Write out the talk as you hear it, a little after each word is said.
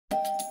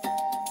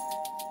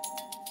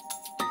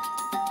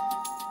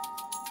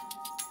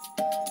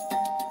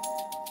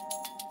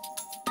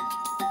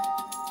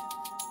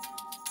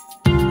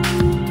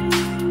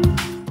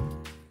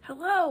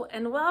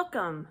and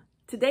welcome.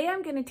 Today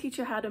I'm going to teach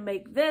you how to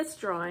make this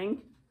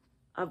drawing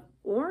of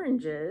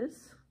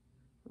oranges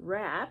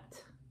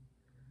wrapped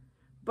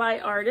by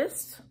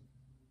artist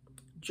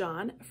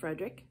John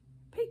Frederick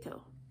Pato.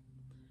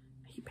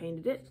 He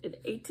painted it in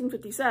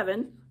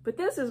 1857, but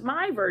this is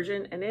my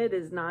version and it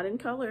is not in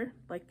color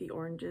like the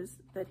oranges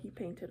that he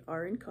painted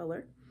are in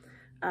color.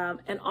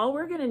 And all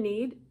we're going to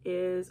need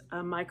is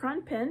a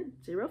micron pen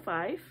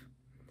 05,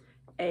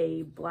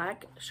 a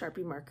black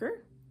Sharpie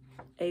marker,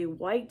 a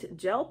white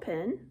gel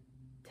pen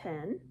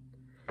 10,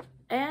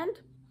 and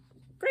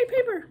gray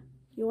paper.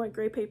 You want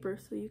gray paper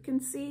so you can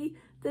see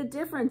the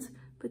difference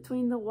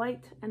between the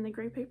white and the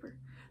gray paper.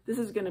 This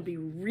is going to be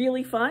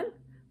really fun,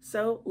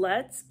 so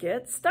let's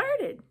get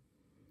started.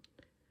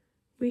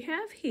 We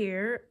have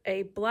here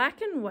a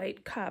black and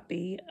white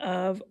copy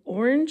of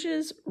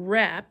Oranges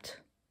Wrapped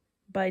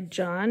by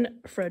John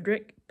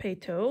Frederick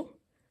Pato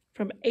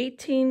from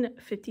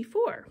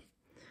 1854.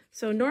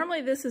 So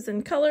normally this is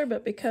in color,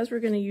 but because we're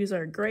going to use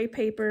our gray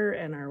paper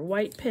and our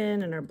white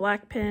pen and our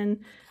black pen,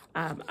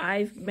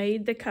 I've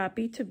made the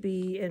copy to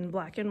be in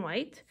black and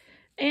white.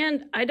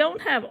 And I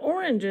don't have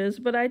oranges,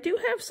 but I do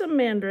have some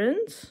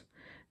mandarins.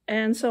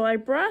 And so I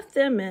brought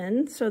them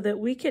in so that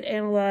we could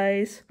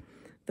analyze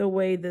the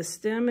way the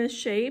stem is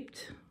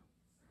shaped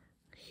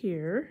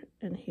here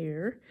and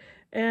here,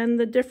 and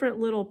the different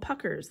little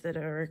puckers that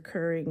are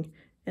occurring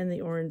in the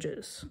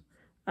oranges.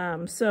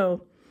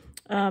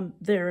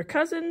 They're a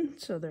cousin,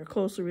 so they're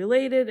closely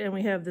related, and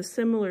we have the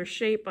similar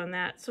shape on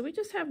that. So we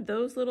just have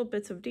those little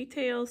bits of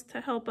details to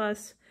help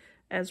us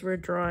as we're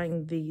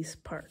drawing these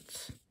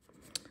parts.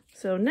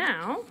 So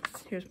now,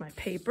 here's my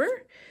paper.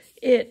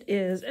 It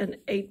is an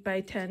 8 by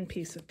 10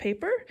 piece of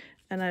paper,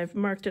 and I've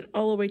marked it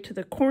all the way to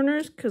the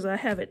corners because I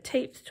have it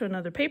taped to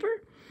another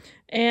paper.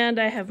 And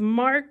I have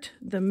marked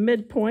the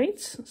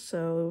midpoints,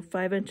 so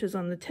 5 inches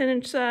on the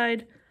 10-inch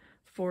side,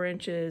 4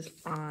 inches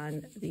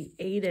on the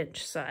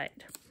 8-inch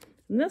side.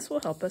 And this will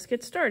help us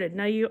get started.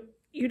 Now you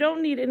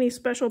don't need any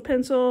special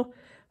pencil.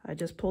 I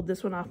just pulled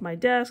this one off my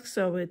desk,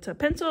 so it's a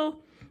pencil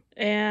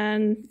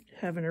and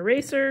have an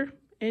eraser.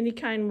 Any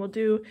kind will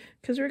do,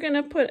 because we're going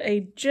to put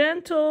a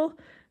gentle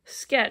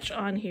sketch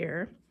on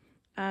here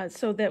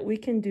so that we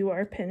can do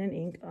our pen and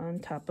ink on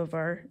top of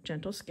our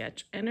gentle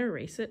sketch and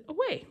erase it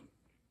away.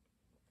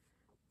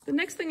 The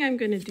next thing I'm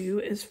going to do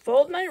is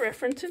fold my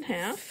reference in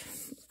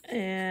half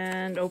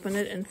and open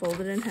it and fold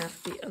it in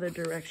half the other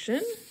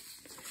direction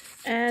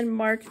and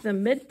mark the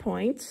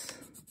midpoints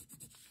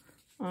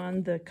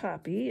on the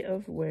copy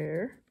of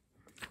where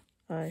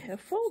I have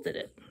folded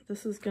it.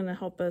 This is going to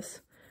help us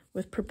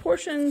with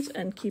proportions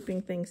and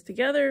keeping things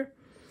together.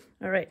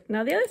 All right,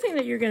 now the other thing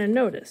that you're going to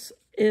notice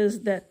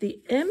is that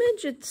the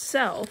image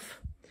itself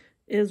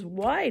is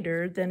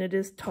wider than it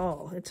is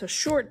tall. It's a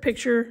short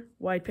picture,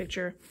 wide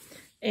picture.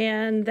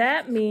 And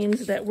that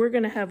means that we're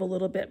going to have a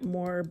little bit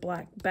more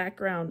black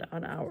background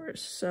on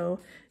ours. So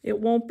it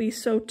won't be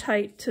so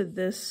tight to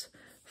this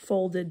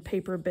folded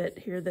paper bit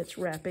here that's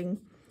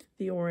wrapping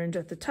the orange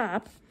at the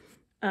top.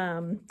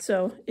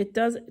 So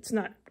it's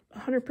not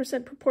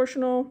 100%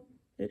 proportional.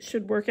 It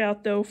should work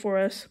out though for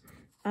us.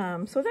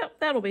 So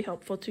that'll be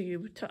helpful to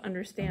you to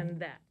understand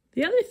that.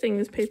 The other thing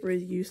this paper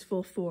is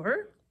useful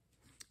for,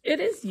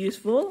 it is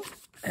useful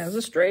as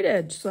a straight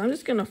edge. So I'm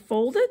just going to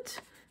fold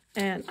it.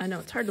 And I know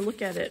it's hard to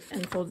look at it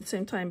and fold at the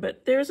same time,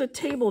 but there's a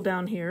table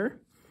down here.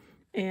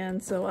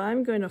 And so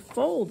I'm going to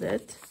fold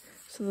it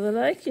so that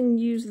I can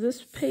use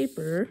this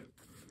paper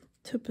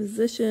to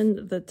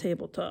position the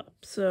tabletop.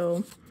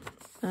 So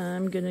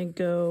I'm going to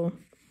go,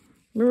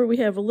 remember we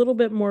have a little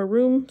bit more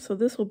room. So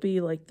this will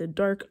be like the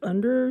dark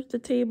under the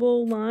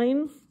table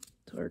line,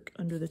 dark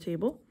under the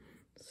table.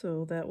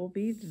 So that will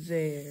be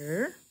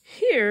there.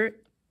 Here,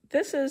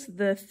 this is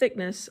the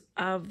thickness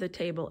of the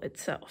table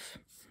itself.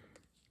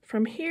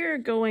 From here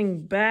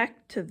going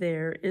back to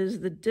there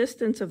is the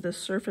distance of the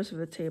surface of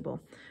the table,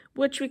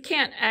 which we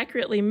can't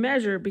accurately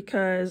measure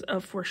because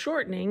of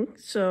foreshortening.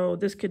 So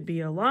this could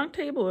be a long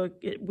table.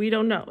 We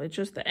don't know. It's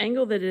just the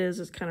angle that it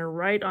is kind of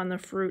right on the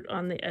fruit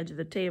on the edge of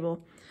the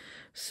table.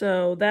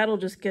 So that'll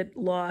just get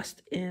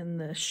lost in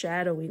the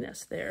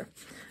shadowiness there.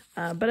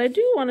 But I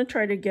do want to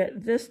try to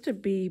get this to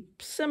be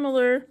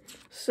similar.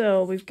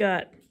 So we've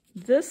got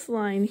this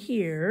line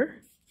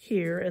here,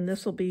 and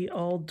this will be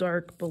all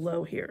dark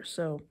below here.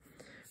 So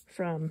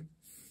from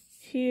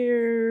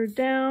here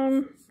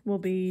down will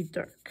be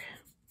dark.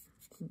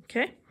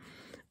 Okay.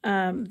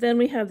 Then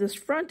we have this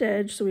front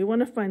edge, so we want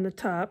to find the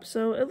top.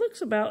 So it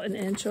looks about an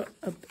inch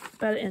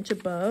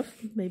above,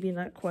 maybe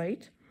not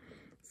quite.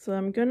 So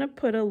I'm going to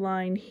put a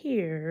line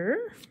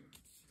here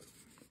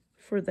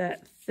for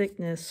that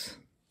thickness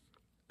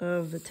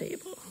of the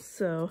table.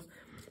 So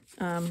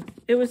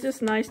it was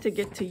just nice to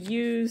get to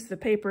use the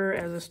paper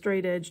as a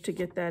straight edge to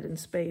get that in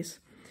space.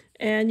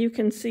 And you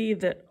can see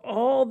that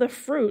all the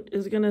fruit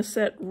is going to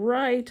set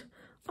right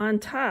on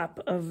top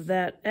of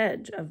that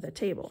edge of the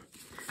table.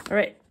 All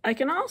right, I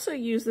can also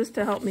use this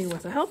to help me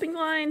with a helping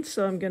line.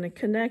 So I'm going to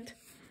connect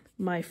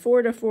my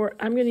 4-to-4,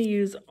 I'm going to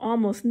use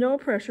almost no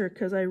pressure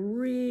because I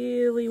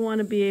really want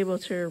to be able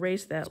to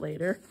erase that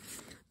later.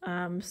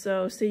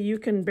 So see, you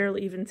can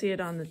barely even see it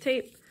on the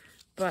tape,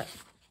 but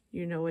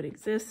you know it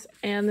exists.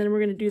 And then we're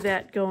going to do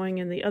that going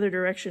in the other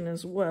direction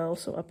as well,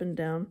 so up and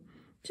down,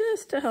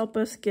 just to help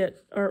us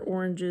get our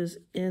oranges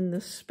in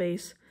the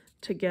space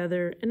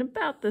together in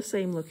about the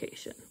same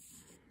location.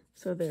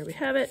 So there we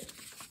have it.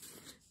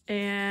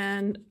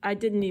 And I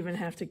didn't even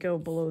have to go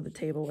below the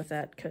table with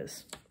that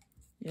because,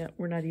 yeah,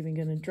 we're not even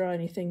going to draw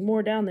anything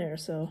more down there.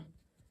 So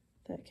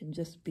that can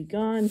just be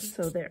gone.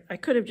 So there, I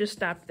could have just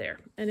stopped there.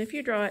 And if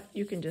you draw it,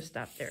 you can just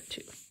stop there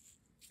too.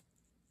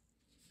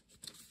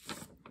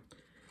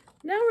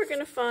 Now we're going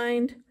to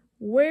find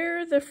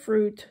where the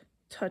fruit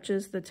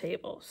touches the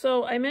table.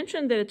 So I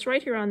mentioned that it's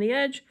right here on the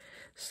edge.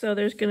 So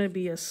there's going to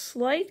be a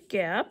slight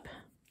gap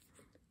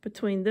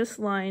between this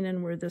line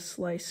and where this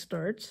slice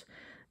starts.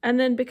 And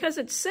then because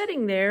it's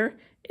sitting there,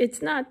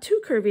 it's not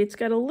too curvy. It's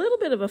got a little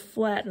bit of a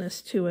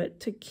flatness to it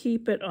to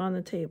keep it on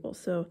the table.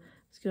 So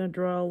it's going to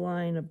draw a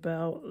line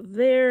about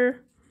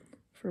there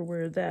for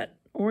where that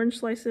orange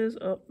slice is.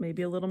 Oh,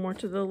 maybe a little more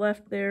to the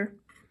left there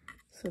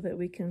so that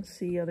we can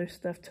see other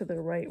stuff to the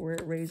right where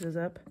it raises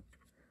up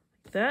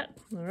like that.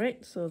 All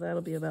right, so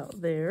that'll be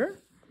about there.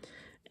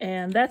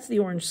 And that's the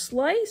orange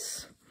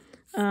slice,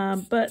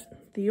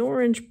 but the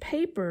orange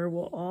paper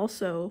will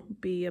also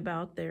be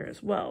about there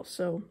as well.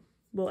 So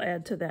we'll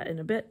add to that in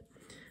a bit.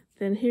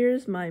 Then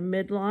here's my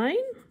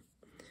midline,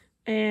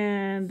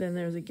 and then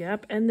there's a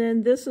gap. And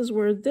then this is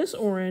where this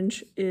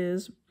orange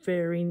is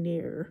very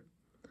near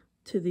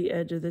to the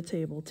edge of the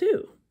table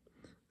too.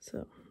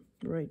 So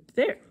right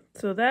there.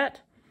 So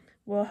that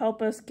will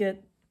help us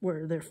get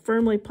where they're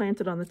firmly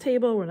planted on the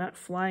table. We're not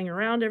flying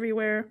around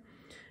everywhere.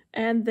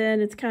 And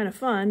then it's kind of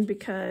fun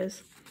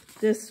because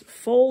this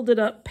folded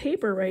up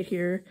paper right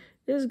here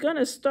is going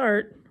to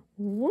start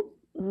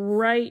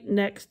right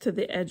next to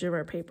the edge of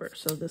our paper.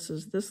 So this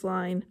is this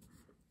line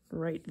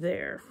right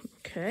there.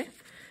 Okay.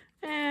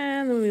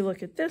 And then we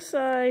look at this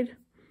side,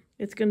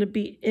 it's going to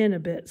be in a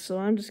bit. So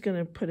I'm just going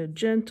to put a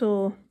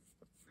gentle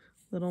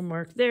little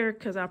mark there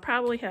because I'll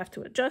probably have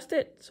to adjust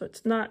it. So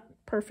it's not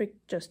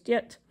perfect just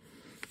yet.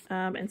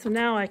 And so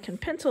now I can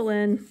pencil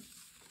in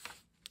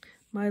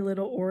my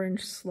little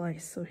orange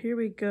slice. So here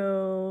we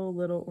go,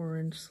 little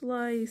orange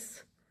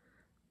slice,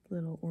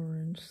 little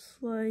orange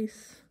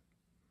slice.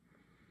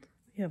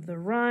 We have the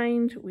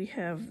rind, we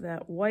have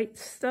that white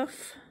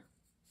stuff,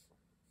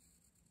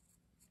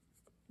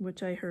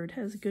 which I heard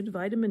has good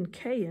vitamin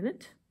K in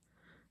it,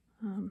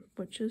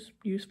 which is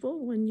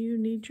useful when you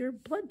need your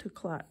blood to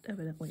clot,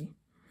 evidently.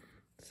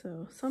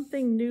 So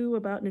something new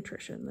about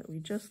nutrition that we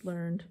just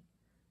learned,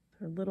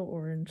 our little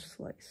orange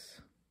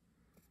slice.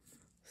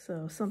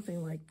 So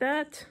something like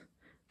that.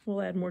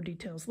 We'll add more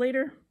details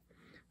later.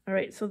 All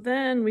right, so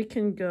then we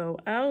can go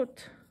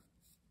out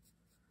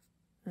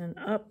and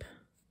up.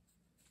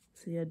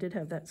 See, I did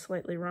have that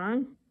slightly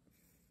wrong.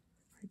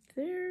 Right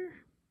there.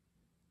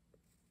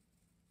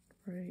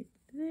 Right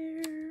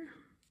there.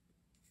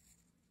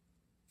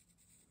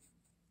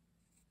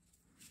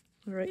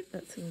 All right,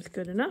 that seems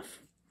good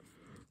enough.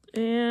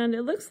 And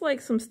it looks like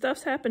some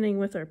stuff's happening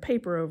with our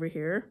paper over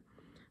here.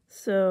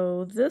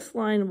 So this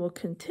line will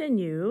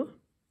continue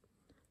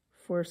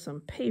for some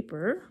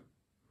paper.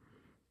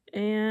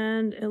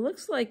 And it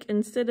looks like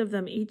instead of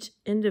them each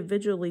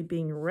individually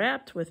being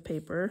wrapped with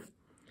paper,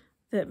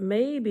 that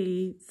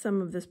maybe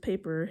some of this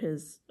paper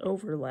has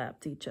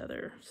overlapped each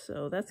other.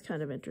 So that's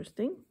kind of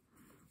interesting.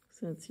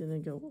 So it's going to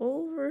go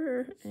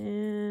over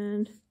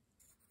and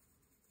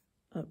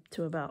up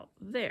to about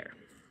there.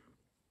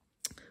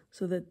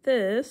 So that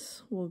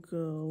this will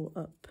go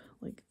up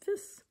like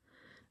this.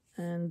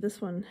 And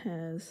this one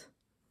has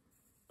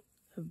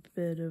a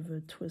bit of a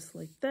twist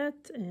like that,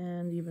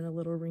 and even a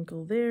little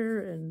wrinkle there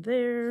and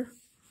there.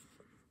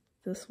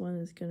 This one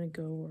is going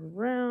to go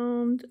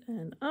around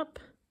and up,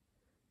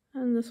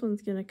 and this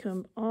one's going to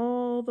come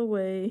all the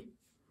way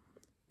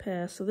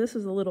past. So this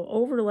is a little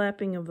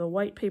overlapping of the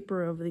white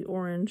paper of the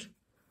orange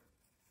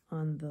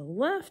on the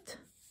left,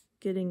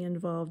 getting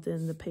involved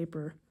in the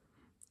paper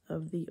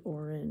of the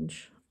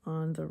orange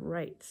on the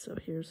right. So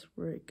here's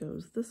where it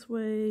goes this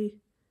way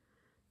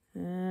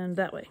and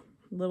that way.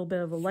 A little bit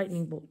of a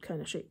lightning bolt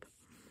kind of shape.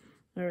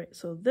 All right,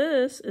 so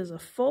this is a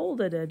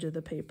folded edge of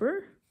the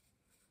paper.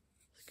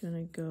 It's going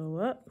to go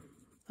up,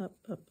 up,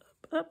 up,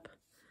 up, up.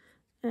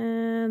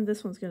 And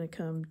this one's going to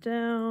come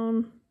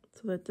down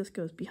so that this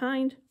goes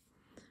behind.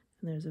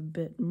 And there's a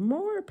bit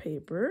more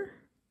paper.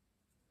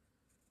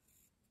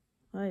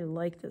 I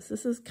like this.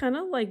 This is kind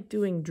of like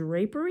doing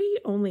drapery,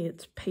 only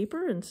it's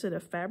paper instead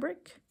of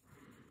fabric.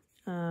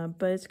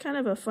 But it's kind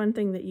of a fun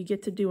thing that you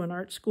get to do in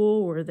art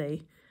school where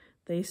they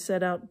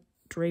set out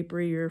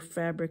drapery or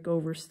fabric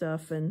over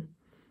stuff, and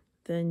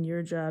then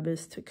your job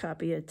is to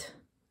copy it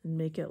and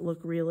make it look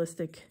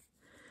realistic.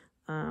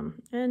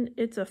 And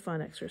it's a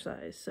fun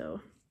exercise,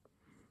 so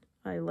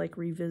I like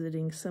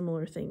revisiting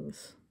similar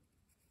things.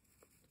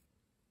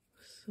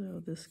 So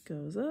this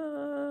goes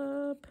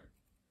up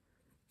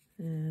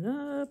and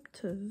up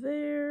to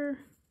there,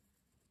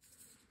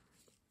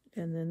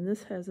 And then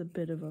this has a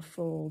bit of a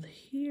fold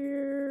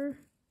here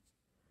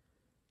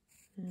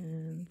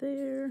and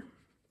there.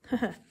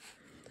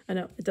 I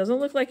know, it doesn't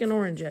look like an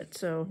orange yet,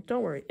 so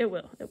don't worry, it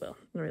will, it will.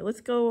 All right,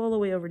 let's go all the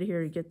way over to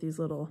here to get these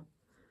little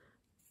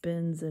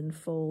bends and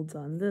folds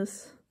on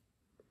this.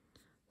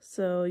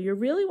 So you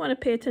really want to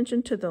pay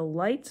attention to the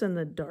lights and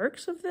the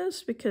darks of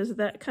this, because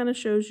that kind of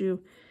shows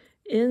you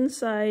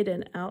inside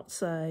and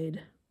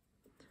outside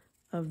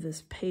of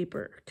this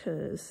paper,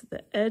 because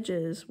the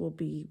edges will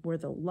be where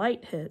the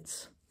light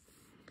hits,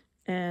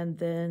 and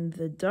then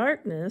the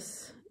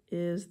darkness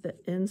is the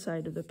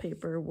inside of the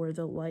paper where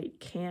the light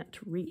can't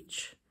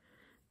reach,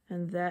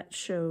 and that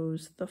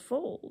shows the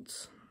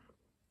folds.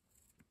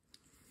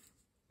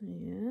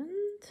 And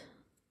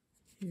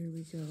here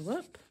we go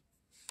up,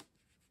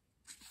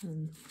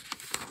 and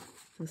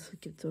this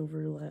gets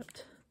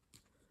overlapped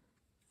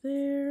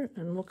there,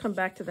 and we'll come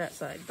back to that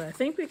side, but I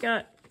think we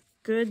got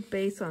good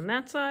base on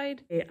that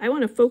side. Okay, I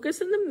want to focus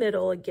in the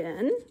middle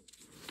again.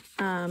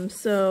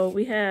 So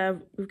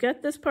we've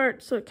got this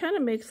part, so it kind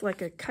of makes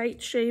like a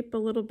kite shape a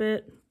little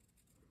bit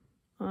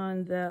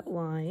on that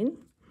line,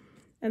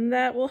 and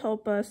that will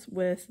help us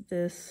with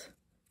this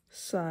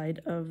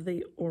side of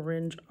the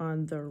orange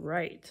on the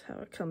right. How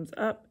it comes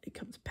up, it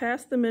comes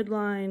past the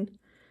midline,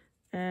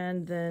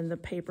 and then the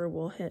paper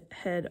will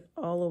head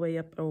all the way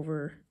up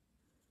over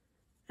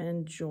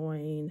and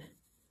join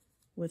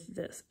with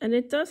this. And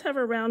it does have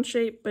a round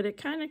shape, but it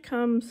kind of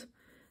comes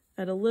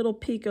at a little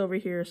peak over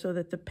here so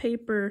that the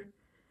paper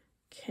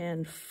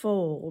can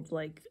fold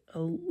like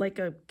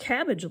a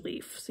cabbage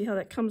leaf. See how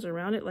that comes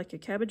around it like a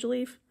cabbage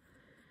leaf?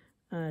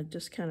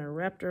 Just kind of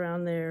wrapped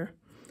around there.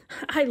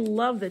 I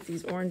love that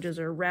these oranges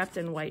are wrapped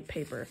in white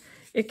paper.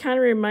 It kind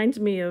of reminds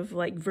me of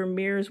like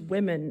Vermeer's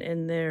women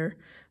in their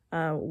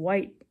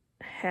white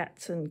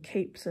hats and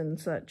capes and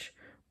such.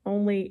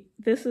 Only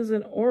this is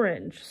an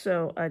orange,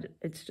 so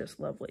it's just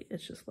lovely.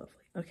 It's just lovely.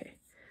 Okay,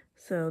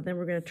 so then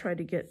we're going to try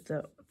to get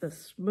the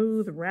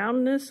smooth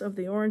roundness of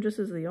the orange. This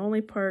is the only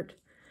part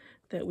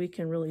that we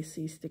can really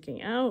see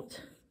sticking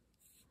out.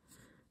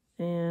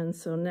 And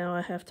so now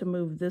I have to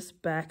move this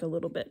back a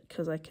little bit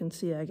because I can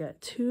see I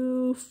got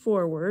too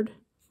forward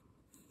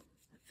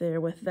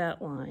there with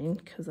that line,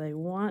 because I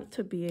want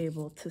to be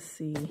able to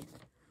see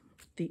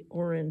the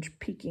orange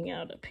peeking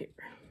out up here.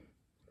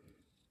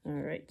 All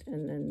right,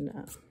 and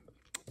then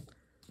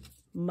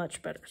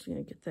much better. So I'm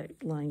going to get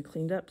that line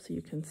cleaned up so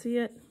you can see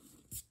it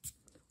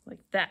like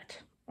that.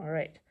 All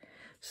right,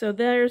 so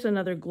there's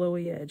another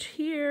glowy edge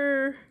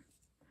here.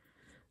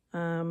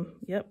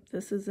 Yep,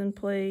 this is in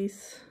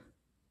place.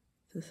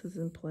 This is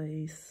in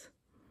place.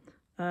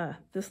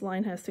 This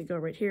line has to go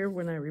right here.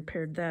 When I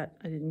repaired that,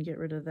 I didn't get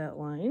rid of that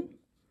line.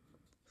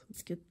 So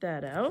let's get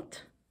that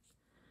out.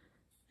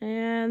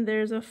 And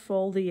there's a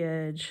foldy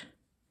edge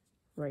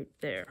right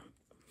there.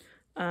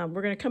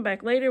 We're going to come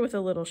back later with a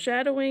little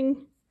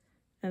shadowing,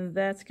 and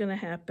that's going to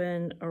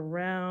happen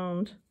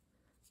around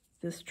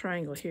this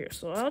triangle here.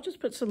 So I'll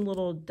just put some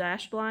little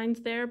dashed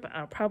lines there, but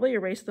I'll probably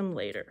erase them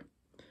later.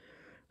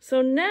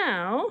 So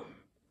now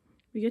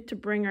we get to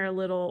bring our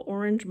little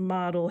orange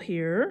model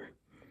here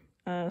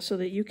so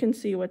that you can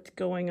see what's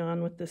going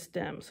on with the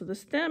stem. So the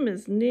stem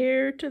is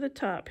near to the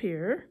top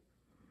here,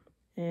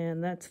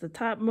 and that's the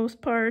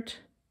topmost part.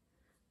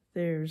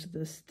 There's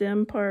the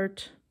stem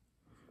part.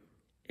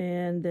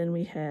 And then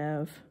we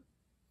have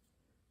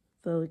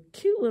the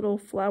cute little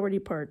flowery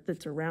part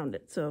that's around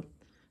it. So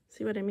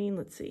see what I mean?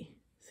 Let's see.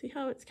 See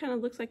how it kind of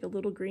looks like a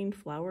little green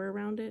flower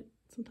around it?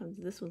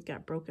 Sometimes this one's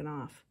got broken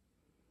off.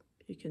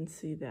 You can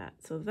see that.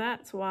 So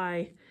that's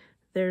why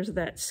there's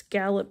that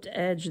scalloped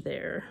edge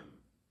there,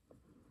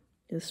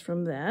 is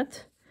from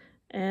that.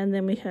 And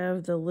then we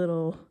have the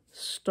little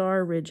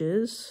star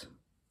ridges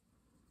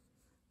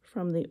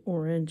from the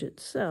orange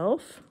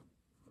itself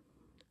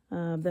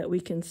that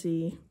we can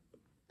see.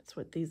 That's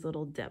what these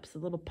little depths, the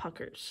little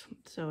puckers.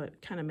 So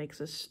it kind of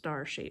makes a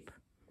star shape.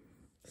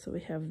 So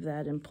we have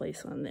that in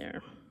place on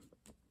there.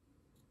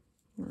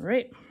 All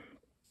right.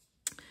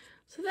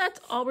 So that's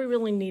all we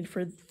really need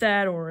for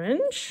that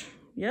orange.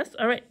 Yes,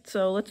 all right,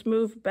 so let's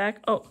move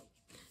back. Oh,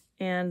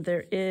 and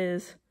there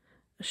is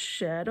a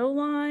shadow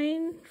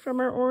line from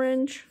our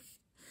orange.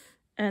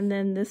 And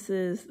then this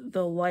is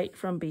the light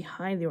from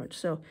behind the orange.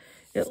 So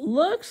it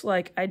looks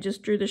like I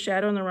just drew the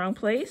shadow in the wrong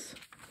place,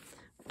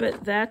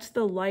 but that's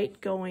the light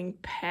going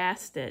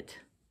past it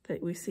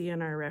that we see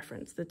in our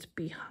reference that's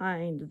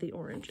behind the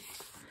oranges.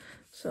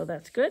 So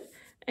that's good.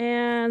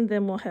 And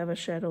then we'll have a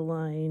shadow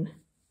line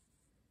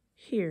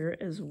here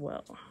as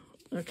well.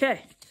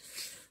 Okay,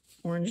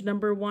 orange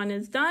number 1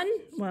 is done.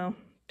 Well,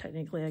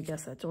 technically, I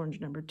guess that's orange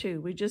number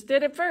 2. We just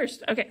did it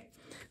first. Okay,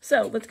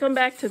 so let's come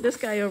back to this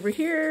guy over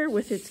here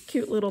with its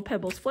cute little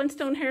Pebbles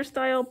Flintstone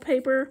hairstyle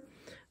paper.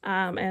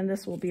 And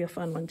this will be a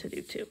fun one to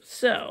do too.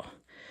 So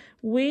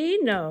we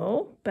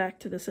know, back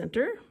to the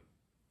center,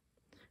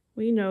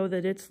 we know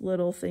that its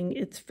little thing,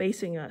 it's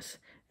facing us,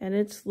 and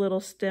its little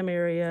stem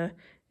area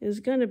is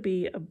going to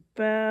be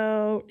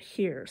about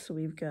here. So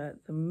we've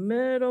got the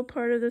middle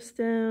part of the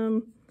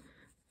stem,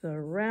 the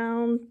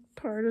round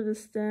part of the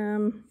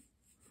stem,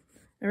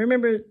 And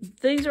remember,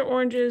 these are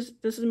oranges,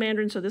 this is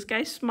mandarin, so this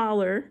guy's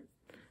smaller.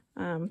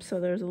 So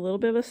there's a little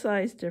bit of a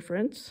size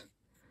difference.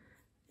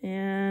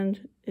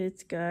 And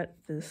it's got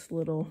this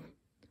little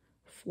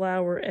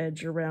flower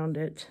edge around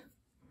it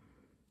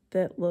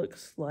that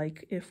looks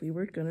like if we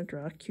were going to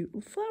draw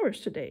cute flowers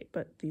today,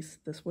 but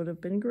this would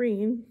have been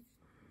green.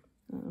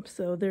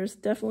 So there's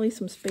definitely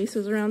some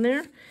spaces around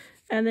there.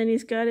 And then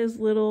he's got his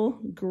little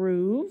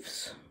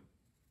grooves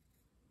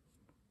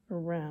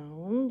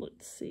around.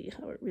 Let's see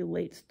how it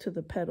relates to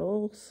the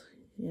petals.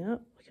 Yeah,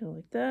 kind of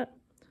like that.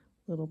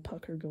 Little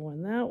pucker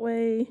going that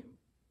way.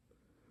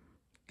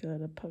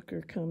 Got a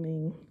pucker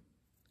coming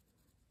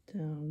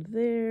down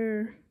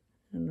there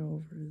and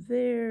over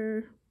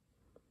there.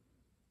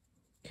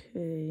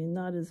 Okay,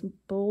 not as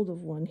bold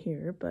of one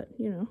here, but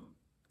you know,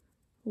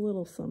 a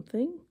little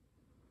something.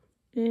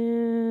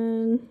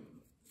 And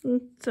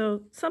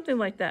so something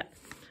like that.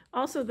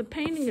 Also, the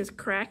painting is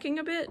cracking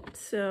a bit,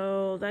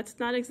 so that's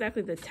not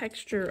exactly the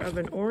texture of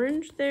an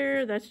orange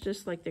there. That's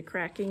just like the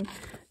cracking,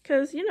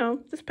 because, you know,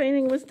 this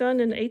painting was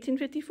done in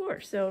 1854.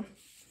 So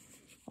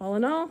all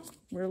in all,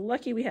 we're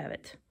lucky we have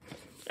it.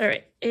 All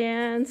right,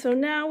 and so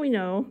now we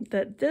know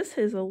that this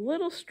is a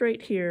little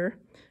straight here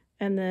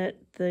and that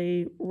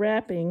the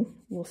wrapping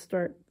will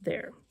start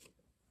there.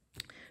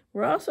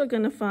 We're also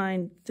going to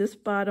find this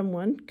bottom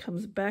one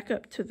comes back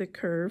up to the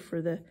curve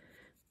for the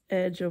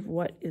edge of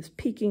what is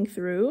peeking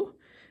through.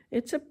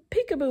 It's a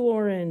peekaboo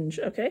orange,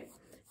 okay?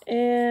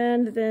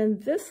 And then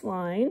this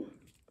line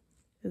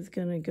is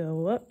going to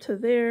go up to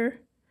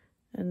there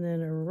and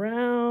then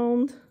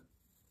around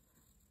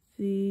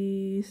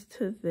these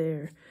to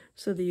there,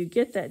 so that you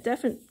get that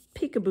definite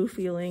peekaboo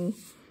feeling,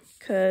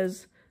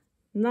 because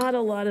not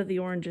a lot of the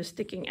orange is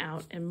sticking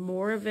out and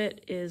more of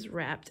it is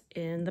wrapped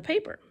in the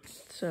paper.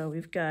 So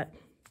we've got,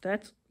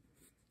 that's,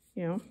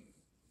 you know,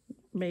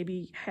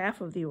 maybe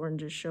half of the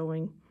orange is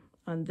showing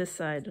on this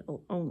side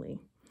only.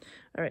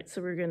 All right,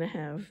 so we're going to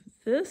have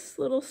this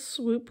little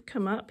swoop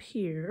come up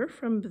here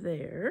from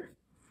there.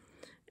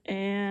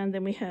 And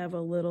then we have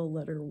a little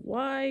letter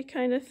Y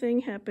kind of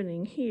thing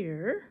happening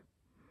here.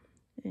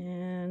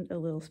 And a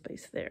little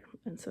space there.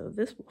 And so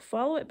this will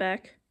follow it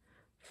back.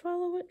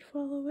 Follow it,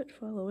 follow it,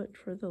 follow it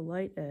for the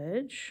light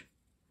edge.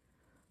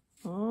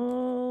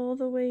 All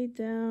the way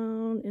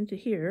down into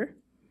here.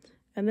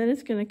 And then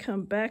it's going to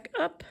come back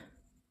up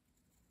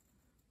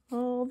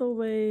all the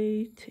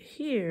way to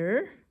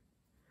here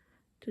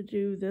to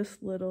do this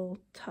little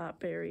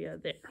top area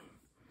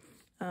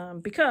there.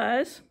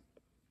 Because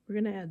we're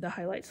going to add the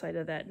highlight side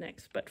of that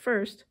next. But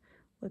first,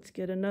 let's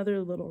get another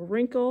little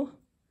wrinkle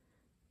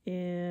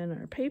in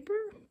our paper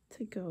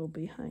to go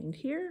behind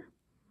here.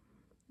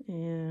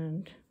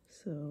 And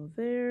so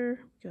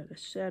there, got a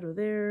shadow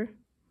there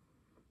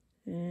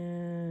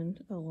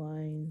and a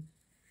line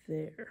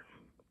there.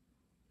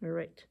 All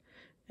right,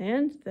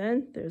 and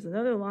then there's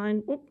another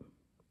line. Whoop.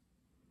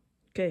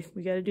 Okay,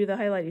 we got to do the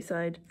highlighty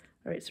side.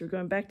 All right, so we're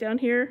going back down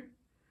here.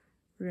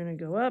 We're going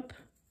to go up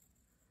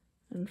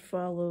and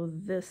follow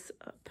this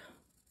up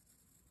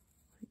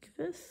like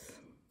this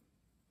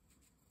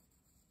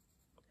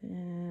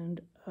and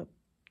up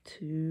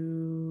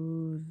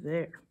to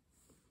there.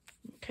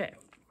 Okay,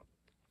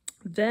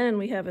 then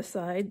we have a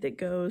side that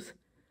goes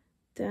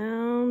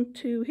down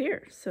to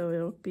here, so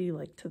it'll be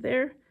like to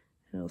there,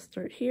 and it'll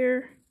start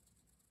here.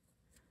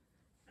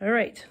 All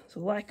right, so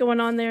a lot going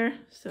on there.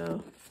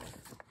 So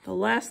the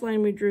last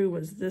line we drew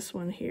was this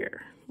one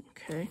here.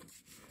 Okay.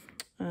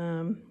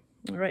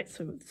 All right,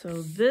 so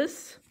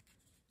this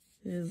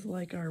is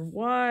like our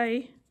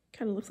Y.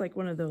 Kind of looks like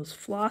one of those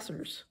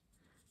flossers.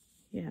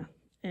 Yeah,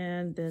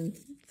 and then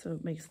so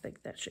it makes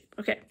like that shape.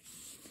 Okay,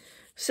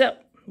 so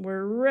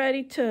we're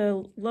ready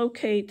to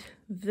locate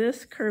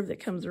this curve that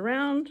comes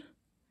around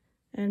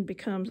and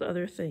becomes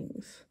other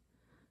things.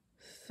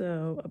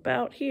 So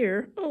about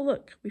here, oh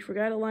look, we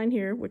forgot a line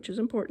here, which is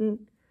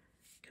important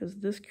because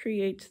this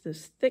creates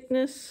this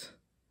thickness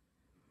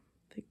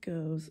that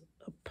goes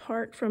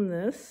apart from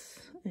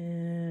this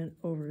and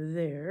over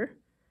there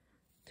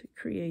to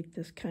create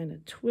this kind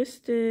of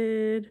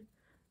twisted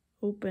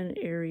open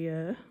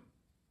area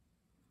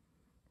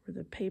where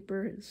the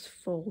paper is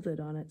folded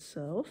on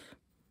itself.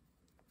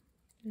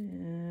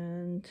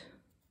 And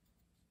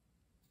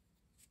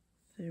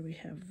there we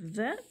have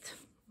that.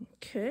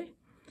 Okay.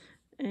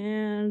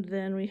 And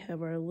then we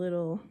have our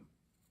little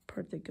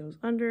part that goes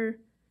under.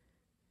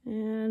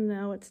 And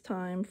now it's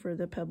time for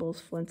the Pebbles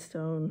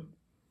Flintstone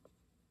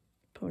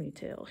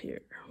ponytail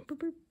here.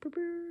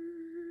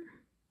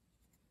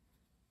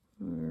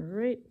 All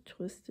right,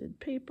 twisted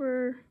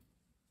paper.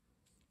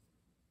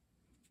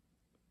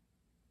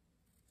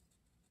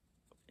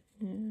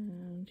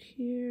 And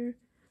here.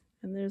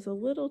 And there's a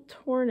little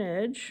torn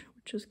edge,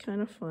 which is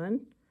kind of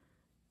fun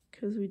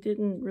because we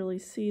didn't really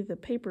see the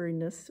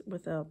paperiness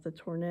without the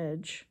torn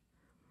edge.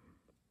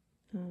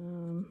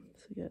 So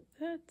we got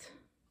that.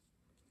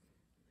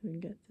 We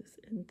got this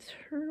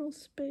internal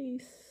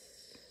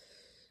space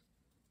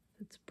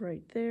that's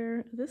right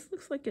there. This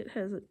looks like it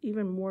has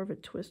even more of a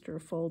twist or a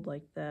fold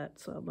like that,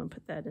 so I'm going to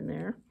put that in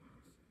there.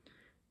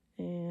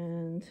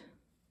 and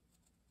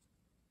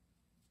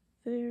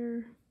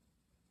there,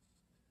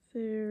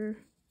 there.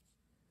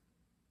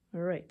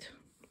 All right,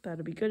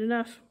 that'll be good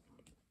enough.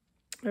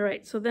 All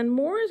right, so then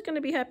more is going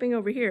to be happening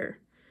over here.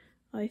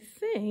 I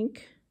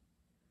think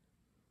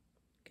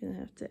I'm going to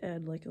have to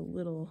add like a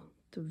little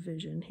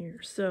division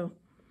here. So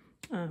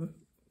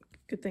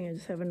good thing I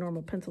just have a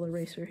normal pencil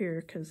eraser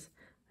here, because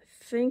I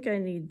think I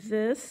need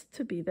this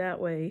to be that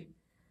way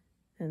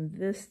and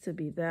this to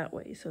be that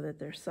way, so that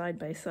they're side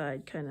by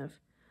side, kind of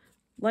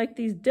like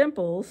these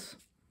dimples,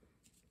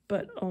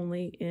 but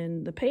only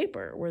in the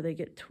paper where they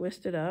get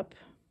twisted up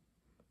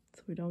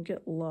so we don't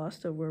get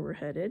lost of where we're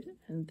headed.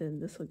 And then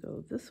this will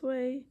go this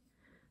way,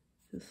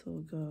 this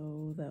will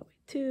go that way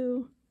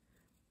too,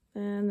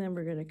 and then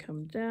we're going to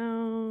come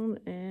down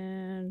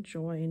and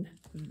join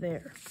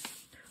there.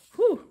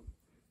 Whew,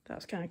 that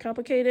was kind of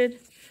complicated.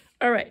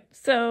 All right,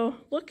 so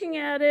looking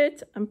at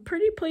it, I'm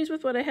pretty pleased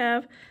with what I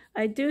have.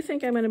 I do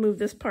think I'm going to move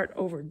this part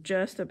over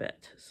just a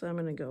bit. So I'm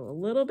going to go a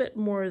little bit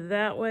more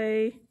that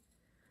way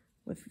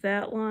with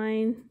that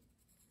line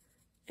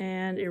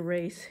and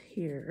erase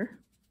here.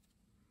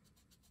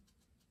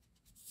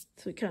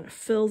 So it kind of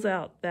fills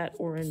out that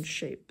orange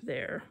shape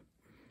there.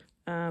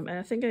 And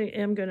I think I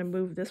am going to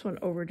move this one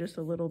over just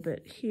a little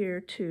bit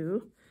here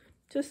too.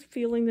 Just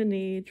feeling the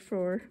need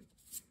for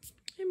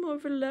a more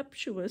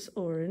voluptuous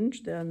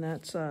orange down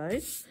that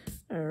side.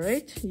 All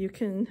right, you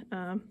can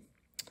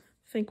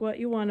think what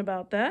you want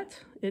about that.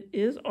 It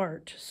is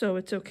art, so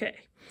it's okay.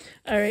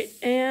 All right,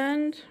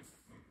 and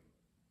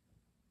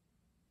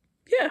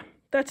yeah,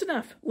 that's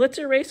enough. Let's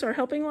erase our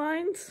helping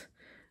lines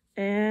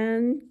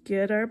and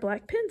get our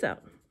black pins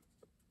out.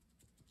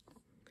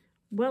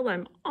 Well,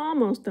 I'm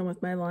almost done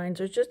with my lines.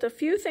 There's just a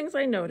few things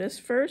I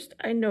noticed. First,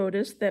 I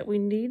noticed that we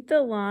need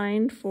the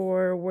line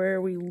for where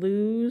we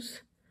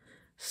lose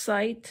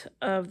sight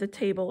of the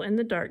table in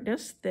the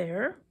darkness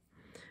there,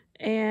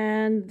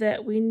 and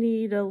that we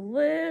need a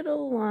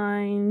little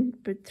line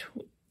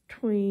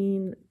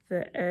between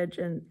the edge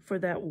and for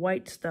that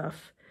white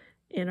stuff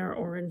in our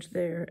orange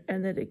there,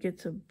 and that it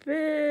gets a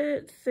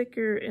bit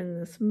thicker in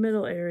this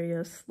middle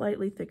area,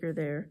 slightly thicker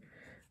there.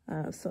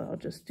 So I'll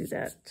just do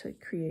that to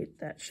create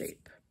that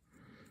shape.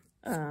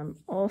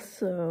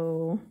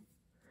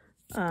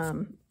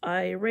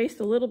 I erased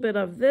a little bit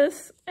of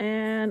this,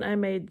 and I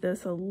made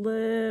this a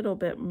little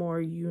bit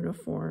more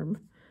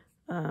uniform,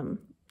 kind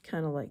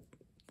of like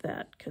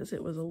that, because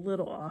it was a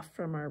little off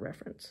from our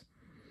reference.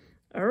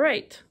 All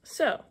right,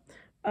 so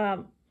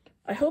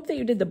I hope that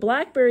you did the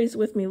blackberries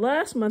with me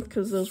last month,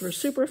 because those were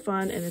super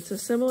fun, and it's a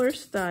similar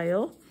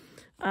style.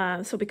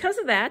 So because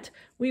of that,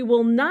 we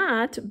will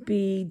not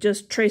be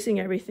just tracing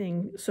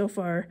everything so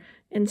far.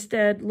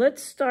 Instead,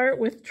 let's start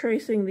with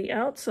tracing the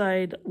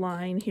outside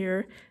line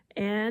here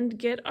and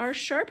get our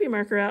Sharpie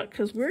marker out,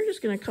 because we're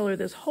just going to color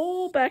this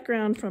whole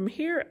background from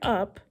here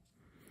up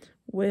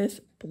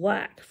with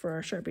black for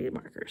our Sharpie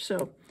marker.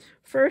 So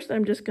first,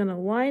 I'm just going to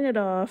line it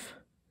off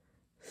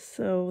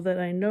so that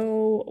I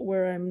know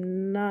where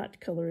I'm not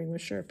coloring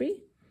with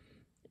Sharpie.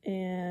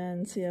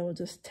 And see, I will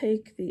just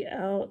take the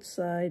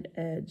outside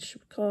edge,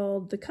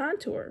 called the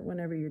contour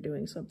whenever you're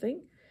doing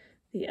something.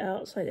 The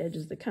outside edge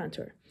is the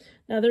contour.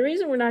 Now, the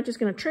reason we're not just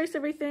going to trace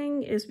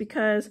everything is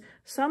because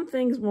some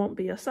things won't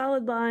be a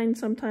solid line.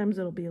 Sometimes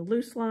it'll be a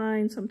loose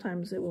line.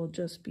 Sometimes it will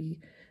just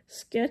be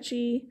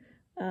sketchy.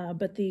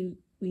 But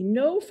we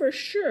know for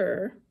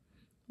sure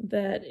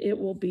that it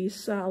will be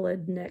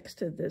solid next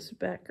to this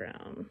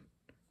background.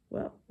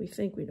 Well, we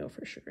think we know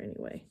for sure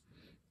anyway.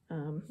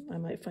 I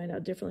might find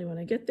out differently when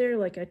I get there.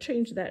 Like, I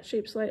changed that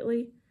shape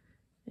slightly,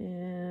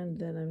 and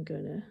then I'm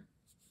going to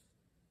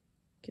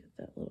get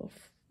that little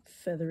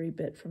feathery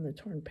bit from the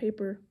torn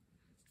paper.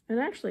 And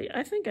actually,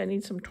 I think I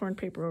need some torn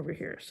paper over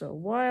here. So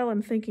while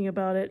I'm thinking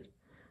about it,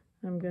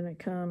 I'm going to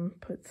come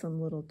put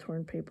some little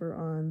torn paper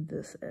on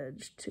this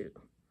edge too.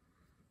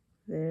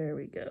 There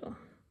we go.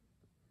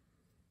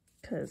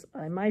 Because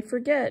I might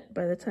forget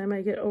by the time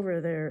I get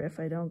over there if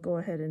I don't go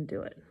ahead and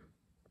do it.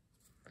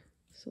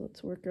 So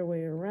let's work our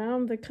way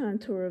around the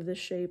contour of the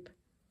shape,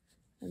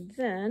 and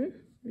then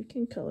we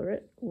can color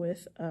it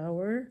with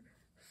our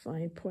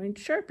fine point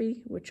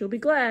Sharpie, which you'll be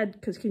glad,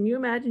 because can you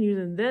imagine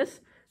using this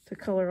to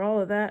color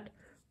all of that?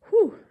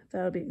 Whew,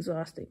 that'll be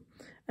exhausting.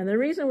 And the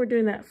reason we're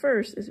doing that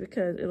first is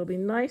because it'll be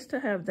nice to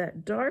have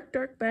that dark,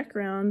 dark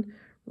background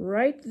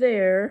right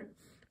there,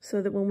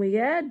 so that when we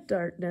add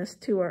darkness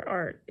to our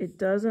art, it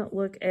doesn't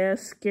look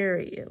as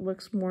scary. It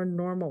looks more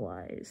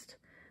normalized.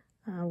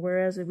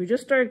 Whereas if we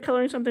just started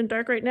coloring something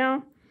dark right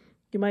now,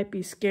 you might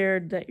be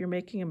scared that you're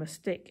making a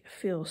mistake. It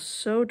feels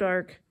so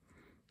dark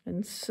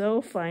and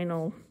so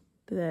final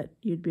that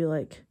you'd be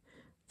like,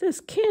 this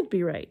can't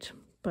be right.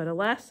 But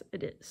alas,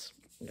 it is.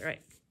 All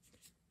right,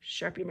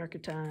 Sharpie marker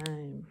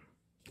time.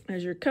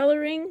 As you're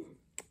coloring,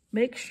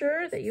 make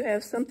sure that you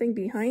have something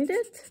behind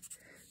it,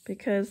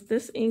 because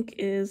this ink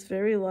is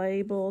very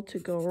liable to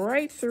go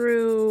right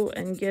through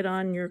and get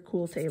on your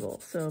cool table.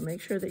 So make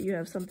sure that you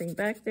have something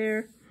back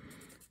there.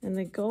 And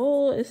the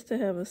goal is to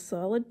have a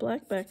solid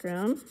black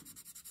background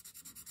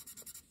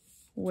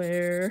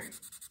where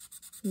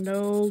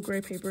no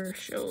gray paper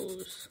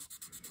shows.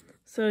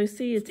 So you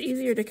see, it's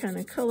easier to kind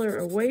of color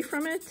away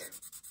from it.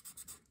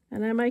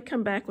 And I might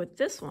come back with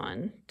this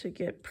one to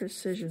get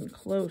precision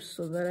close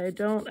so that I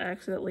don't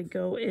accidentally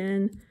go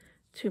in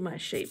to my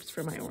shapes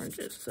for my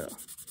oranges. So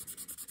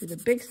do the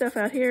big stuff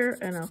out here,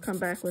 and I'll come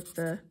back with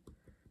the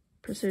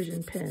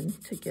precision pen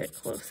to get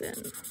close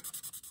in.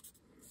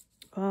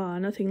 Ah,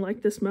 nothing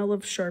like the smell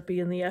of Sharpie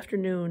in the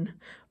afternoon.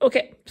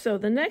 Okay, so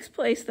the next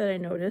place that I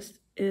noticed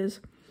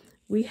is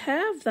we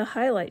have the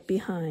highlight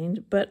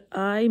behind, but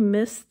I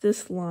missed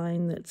this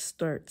line that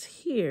starts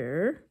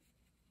here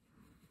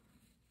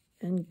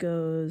and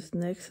goes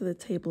next to the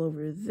table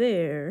over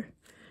there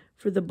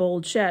for the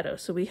bold shadow.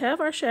 So we have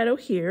our shadow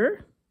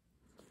here.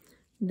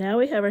 Now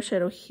we have our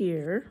shadow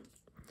here.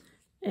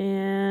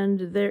 And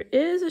there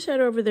is a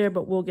shadow over there,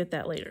 but we'll get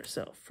that later.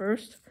 So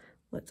first,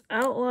 let's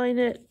outline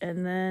it,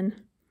 and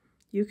then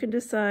you can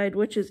decide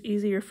which is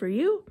easier for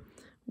you.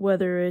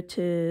 Whether it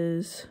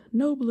is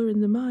nobler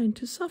in the mind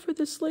to suffer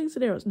the slings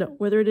and arrows. No,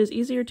 whether it is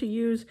easier to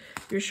use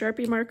your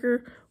Sharpie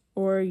marker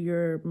or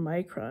your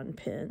micron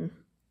pen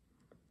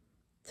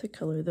to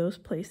color those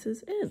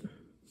places in.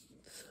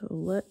 So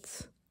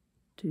let's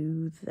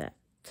do that.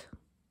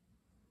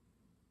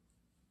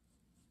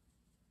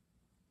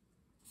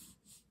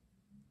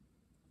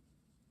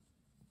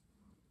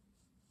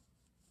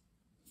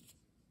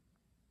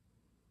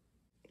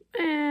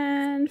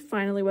 And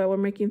finally, while we're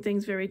making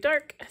things very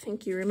dark, I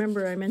think you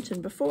remember I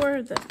mentioned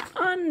before that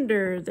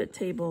under the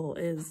table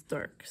is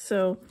dark.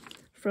 So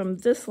from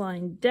this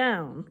line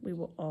down, we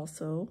will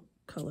also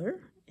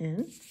color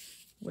in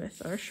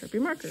with our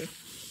Sharpie marker.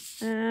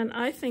 And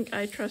I think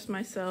I trust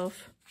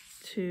myself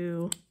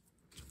to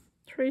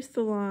trace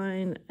the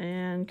line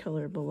and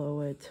color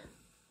below it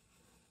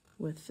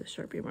with the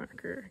Sharpie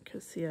marker.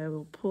 Because see, I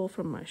will pull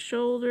from my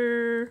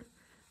shoulder,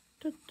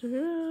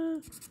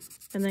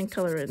 and then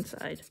color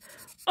inside.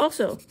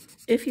 Also,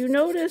 if you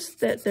notice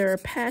that there are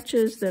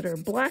patches that are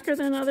blacker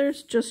than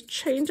others, just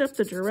change up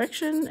the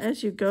direction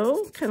as you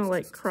go, kind of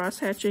like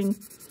cross-hatching,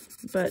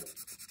 but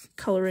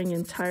coloring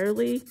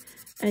entirely,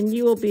 and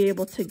you will be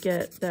able to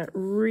get that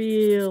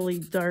really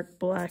dark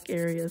black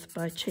areas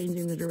by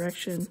changing the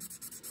direction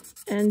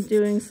and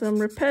doing some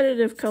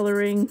repetitive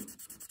coloring,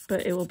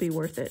 but it will be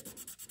worth it.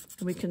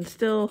 And we can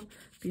still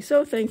be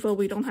so thankful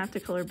we don't have to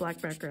color black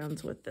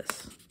backgrounds with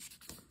this.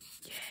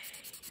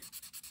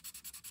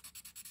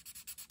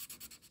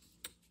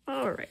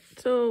 All right,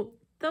 so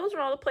those are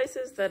all the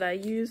places that I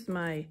used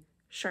my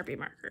Sharpie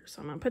marker.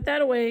 So I'm gonna put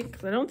that away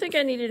because I don't think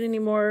I need it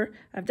anymore.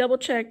 I've double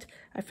checked.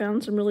 I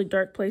found some really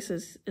dark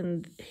places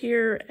in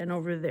here and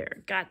over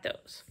there. Got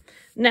those.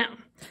 Now,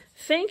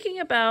 thinking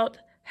about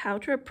how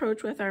to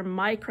approach with our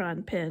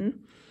micron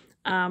pen,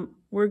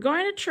 we're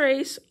going to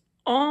trace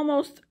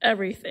almost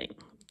everything.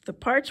 The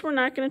parts we're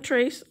not going to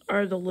trace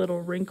are the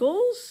little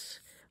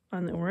wrinkles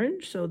on the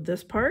orange. So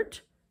this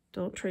part,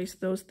 don't trace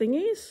those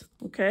thingies,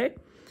 okay?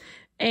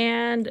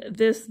 And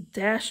this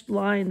dashed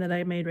line that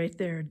I made right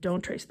there,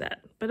 don't trace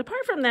that. But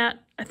apart from that,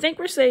 I think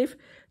we're safe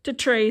to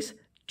trace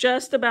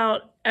just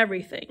about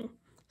everything.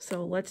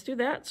 So let's do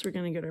that. So we're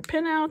going to get our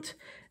pen out,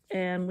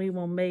 and we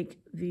will make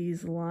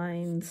these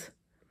lines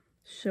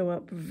show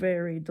up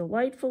very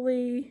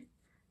delightfully.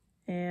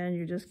 And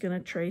you're just going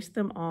to trace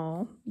them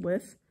all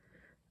with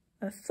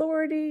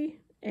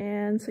authority.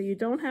 And so you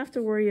don't have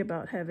to worry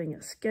about having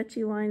a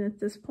sketchy line at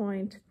this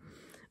point.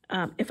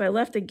 If I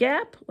left a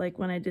gap, like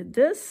when I did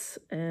this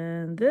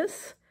and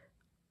this,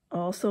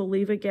 also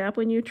leave a gap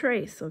when you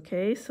trace,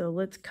 okay? So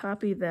let's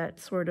copy that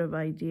sort of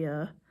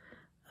idea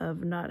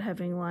of not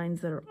having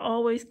lines that are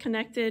always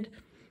connected,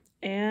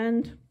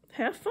 and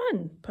have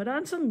fun. Put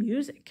on some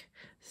music,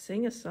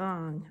 sing a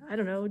song, I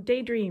don't know,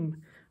 daydream.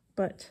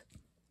 But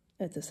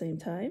at the same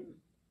time,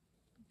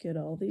 get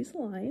all these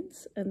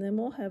lines, and then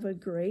we'll have a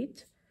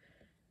great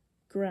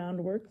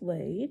groundwork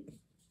laid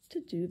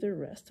to do the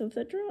rest of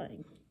the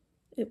drawing.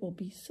 It will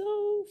be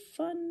so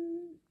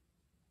fun.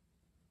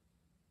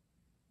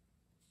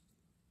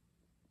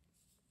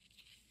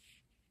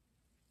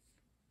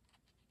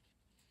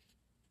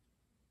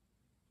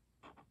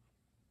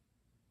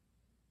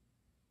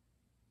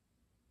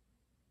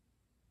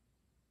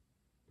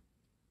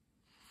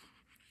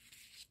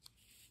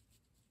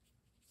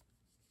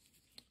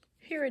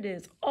 Here it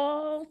is,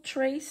 all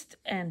traced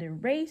and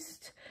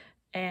erased.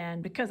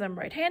 And because I'm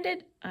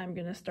right-handed, I'm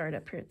gonna start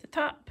up here at the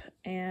top,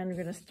 and we're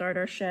gonna start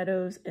our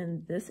shadows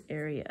in this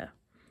area.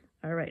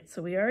 All right,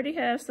 so we already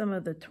have some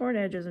of the torn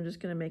edges. I'm just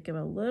gonna make them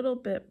a little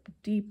bit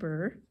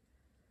deeper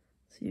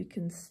so you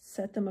can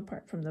set them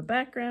apart from the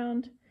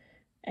background.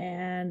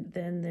 And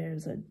then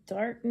there's a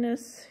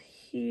darkness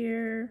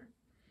here,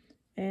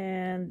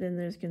 and then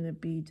there's gonna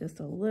be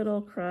just a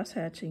little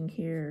cross-hatching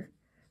here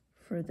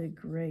for the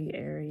gray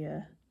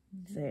area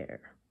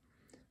there.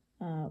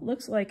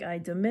 Looks like I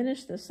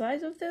diminished the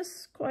size of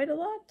this quite a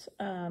lot.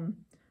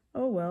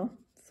 Oh well,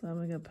 so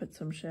I'm gonna put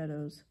some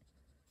shadows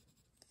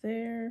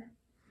there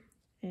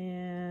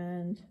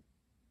and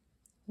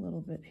a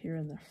little bit here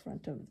in the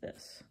front of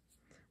this.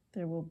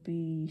 There will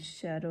be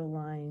shadow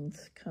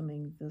lines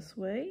coming this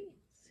way,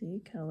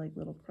 See, kind of like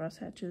little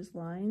crosshatches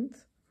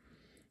lines.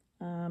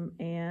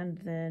 And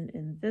then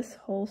in this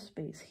whole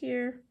space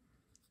here,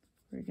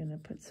 we're going to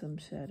put some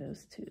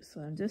shadows too.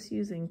 So I'm just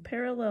using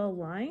parallel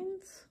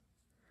lines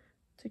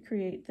to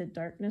create the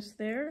darkness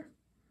there,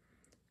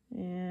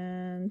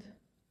 and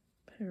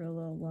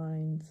parallel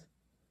lines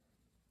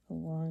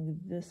along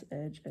this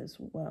edge as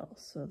well,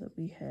 so that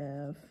we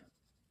have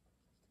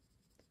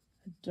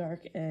a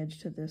dark edge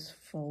to this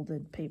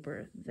folded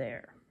paper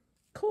there.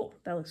 Cool,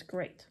 that looks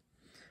great.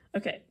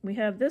 Okay, we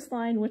have this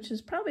line, which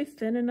is probably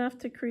thin enough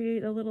to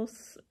create a little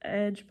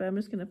edge, but I'm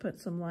just going to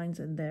put some lines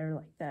in there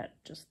like that,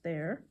 just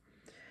there.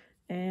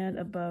 And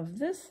above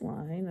this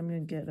line, I'm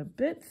going to get a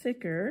bit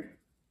thicker,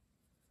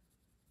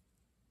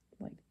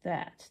 like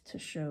that, to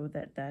show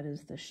that that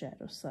is the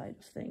shadow side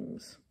of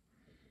things.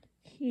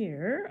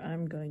 Here,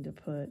 I'm going to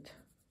put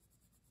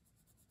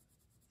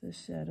the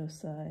shadow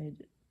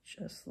side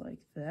just like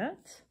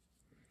that.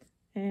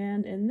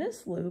 And in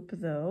this loop,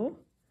 though,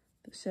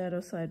 the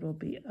shadow side will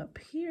be up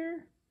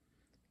here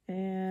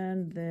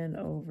and then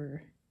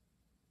over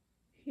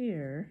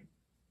here.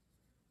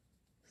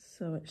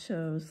 So it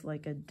shows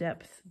like a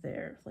depth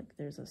there, like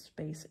there's a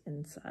space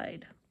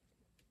inside.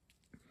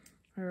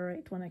 All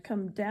right, when I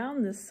come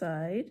down this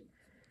side,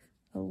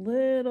 a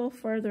little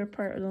farther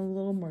apart and a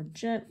little more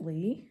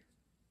gently,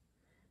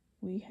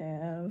 we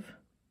have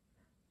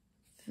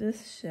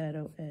this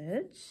shadow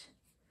edge.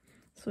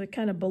 So it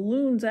kind of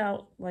balloons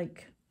out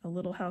like a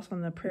little house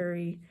on the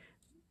prairie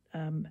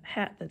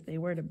hat that they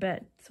wear to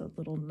bed. So a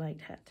little night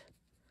hat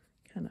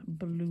kind of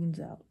balloons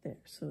out there.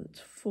 So it's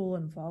full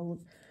and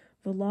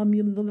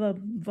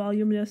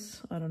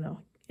voluminous. I don't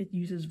know. It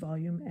uses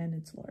volume and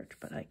it's large,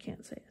 but I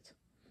can't say it.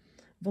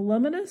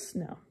 Voluminous?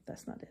 No,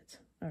 that's not it.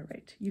 All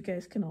right, you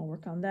guys can all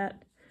work on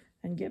that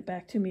and get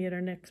back to me at our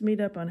next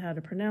meetup on how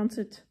to pronounce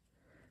it.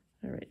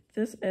 All right,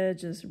 this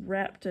edge is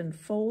wrapped and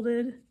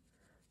folded,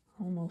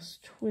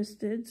 almost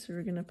twisted, so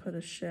we're gonna put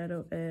a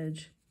shadow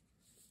edge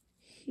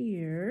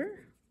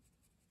here.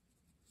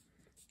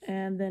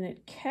 And then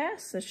it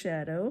casts a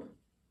shadow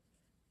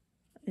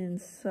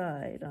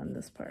inside on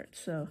this part.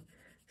 So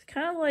it's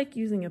kind of like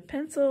using a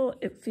pencil.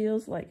 It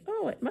feels like,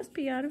 oh, it must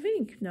be out of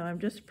ink. No, I'm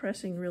just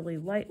pressing really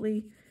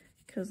lightly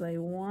because I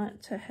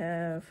want to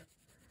have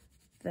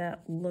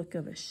that look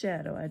of a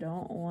shadow. I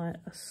don't want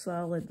a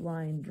solid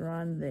line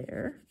drawn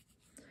there.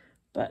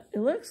 But it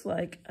looks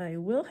like I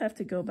will have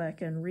to go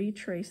back and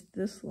retrace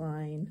this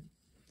line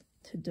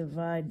to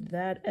divide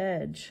that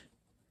edge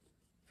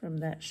from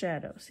that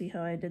shadow. See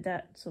how I did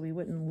that? So we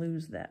wouldn't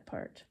lose that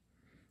part.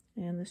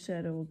 And the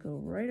shadow will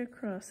go right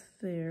across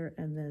there,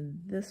 and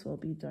then this will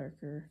be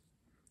darker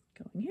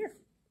going here.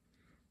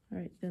 All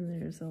right, then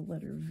there's a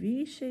letter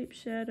V shaped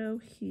shadow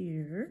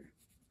here.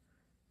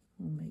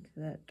 We'll make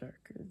that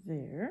darker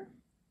there.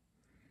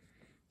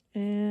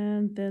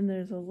 And then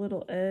there's a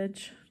little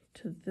edge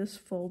to this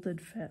folded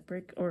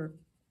fabric or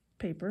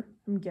paper.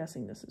 I'm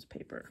guessing this is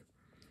paper.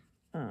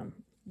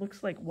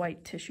 Looks like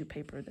white tissue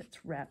paper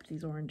that's wrapped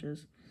these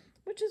oranges,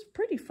 which is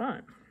pretty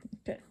fun.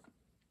 Okay.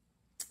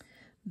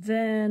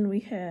 Then we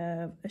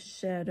have a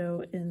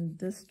shadow in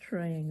this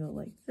triangle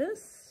like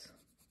this.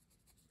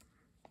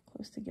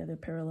 Close together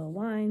parallel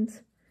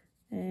lines,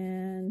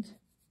 and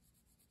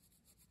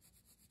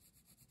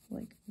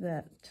like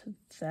that to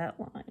that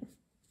line.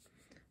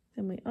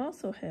 Then we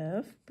also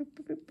have,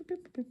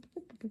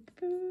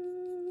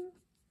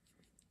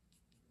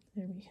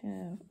 there we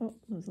have, oh,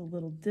 there's a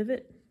little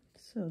divot.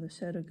 So the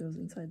shadow goes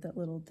inside that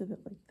little divot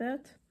like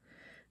that.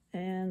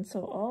 And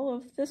so all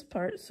of this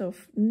part, so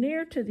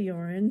near to the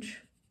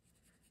orange,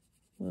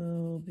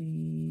 will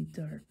be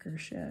darker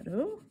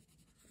shadow,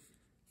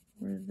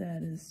 where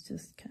that is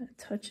just kind of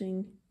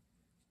touching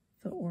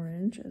the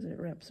orange as it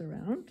wraps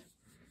around.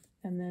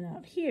 And then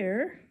out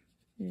here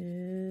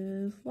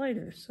is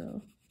lighter,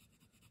 so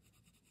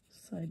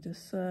side to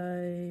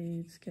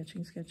side,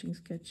 sketching, sketching,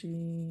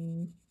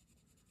 sketching.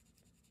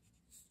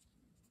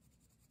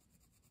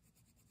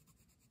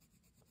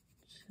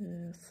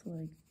 Just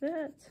like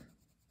that.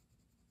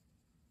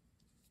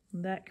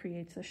 And that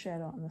creates a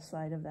shadow on the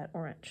side of that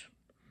orange.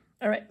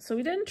 All right, so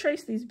we didn't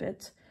trace these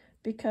bits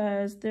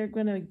because they're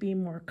going to be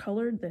more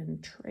colored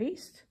than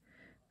traced.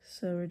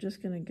 So we're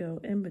just going to go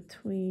in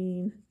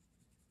between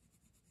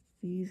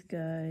these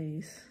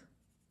guys,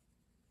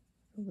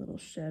 a little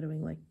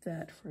shadowing like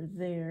that for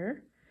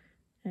there.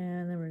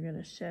 And then we're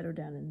going to shadow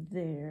down in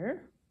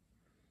there.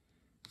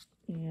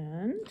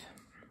 And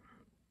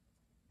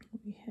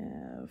we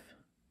have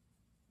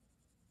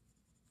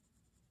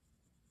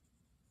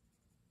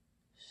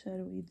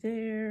shadowy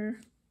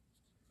there,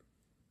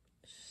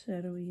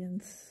 shadowy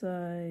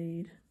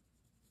inside,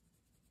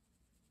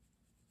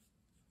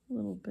 a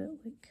little bit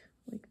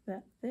like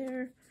that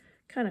there.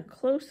 Kind of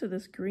close to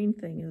this green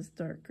thing is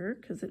darker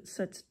because it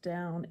sets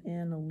down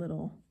in a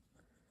little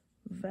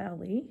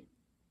valley.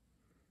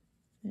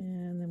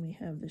 And then we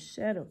have the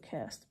shadow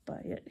cast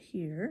by it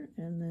here.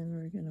 And then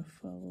we're going to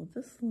follow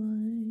this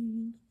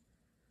line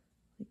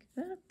like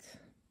that.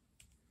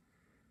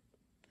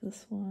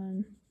 This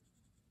one.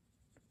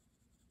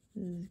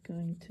 is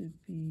going to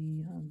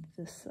be on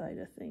this side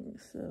of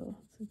things. So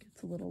it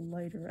gets a little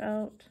lighter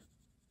out.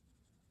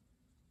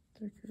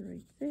 Darker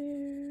right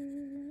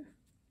there.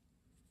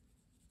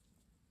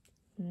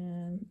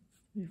 And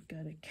we've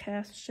got a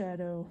cast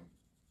shadow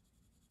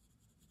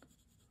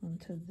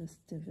onto this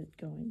divot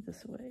going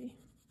this way.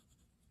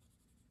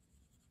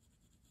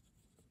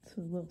 It's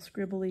a little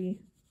scribbly,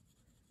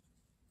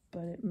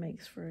 but it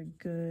makes for a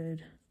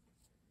good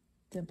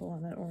dimple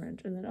on that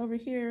orange. And then over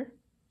here,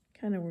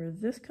 kind of where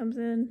this comes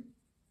in,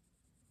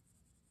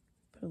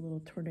 put a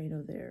little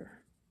tornado there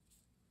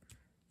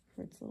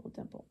for its little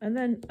dimple. And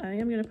then I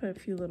am going to put a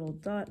few little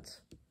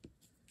dots.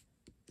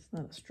 It's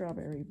not a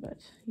strawberry, but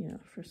you know,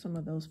 for some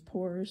of those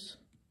pores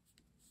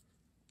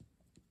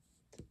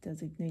to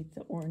designate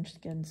the orange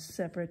skin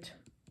separate.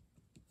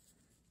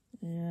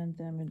 And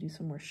then I'm going to do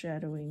some more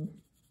shadowing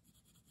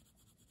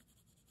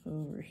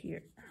over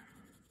here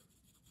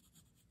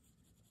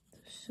to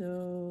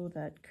show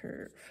that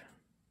curve.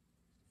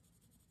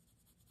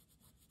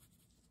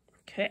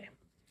 Okay,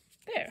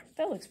 there,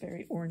 that looks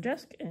very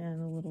orange-esque,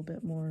 and a little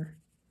bit more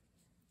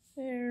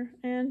there,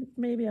 and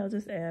maybe I'll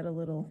just add a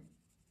little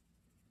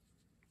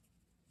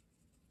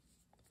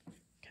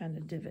kind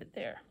of divot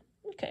there.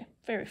 Okay,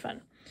 very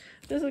fun.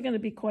 This is going to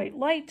be quite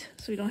light,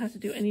 so we don't have to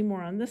do any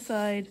more on this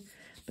side,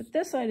 but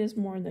this side is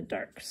more in the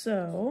dark,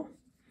 so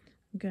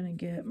I'm going to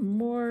get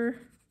more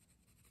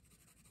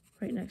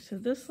right next to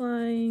this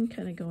line,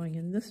 kind of going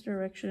in this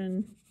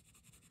direction.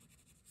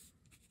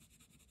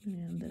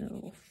 And then it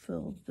will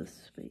fill this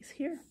space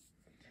here.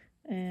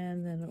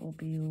 And then it will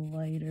be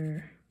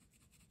lighter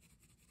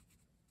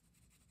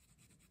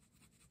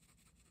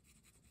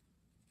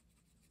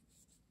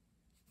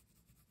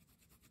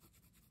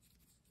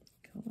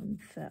going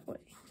that way.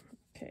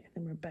 Okay,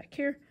 then we're back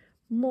here.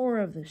 More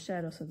of the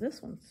shadow. So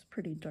this one's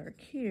pretty dark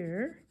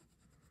here.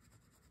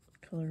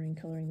 Coloring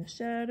the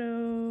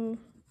shadow,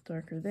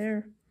 darker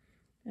there.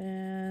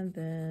 And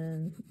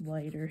then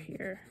lighter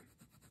here.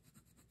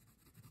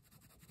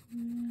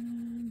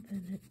 And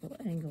then it will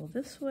angle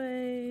this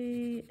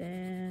way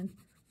and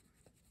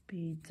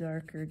be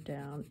darker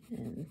down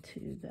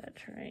into that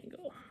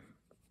triangle.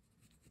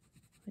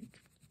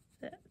 Like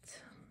that.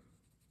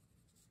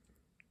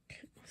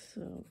 Okay,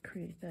 so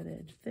create that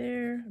edge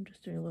there. I'm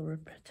just doing a little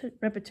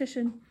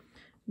repetition.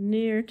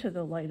 Near to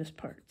the lightest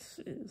parts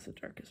is the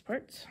darkest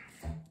parts.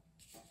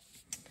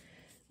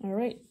 All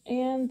right,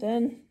 and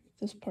then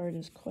this part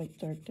is quite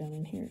dark down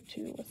in here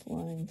too, with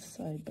lines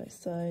side by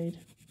side.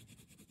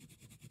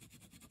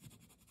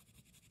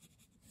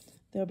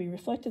 There'll be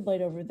reflected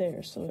light over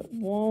there, so it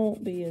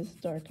won't be as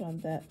dark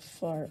on that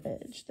far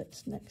edge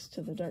that's next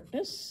to the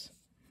darkness.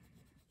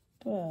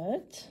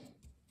 But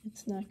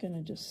it's not going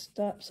to just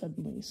stop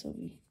suddenly, so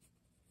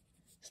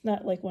it's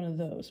not like one of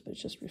those, but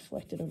it's just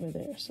reflected over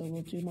there. So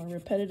we'll do more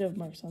repetitive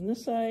marks on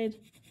this side,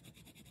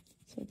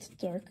 so it's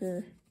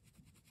darker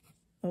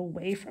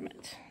away from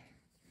it.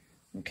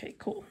 Okay,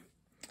 cool.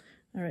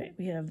 All right,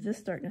 we have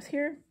this darkness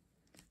here.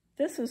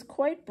 This is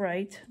quite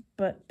bright,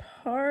 but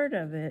part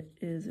of it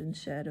is in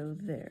shadow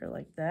there,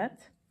 like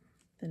that.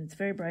 Then it's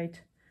very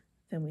bright.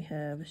 Then we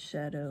have a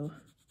shadow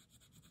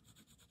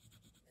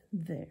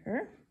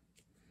there.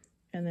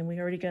 And then we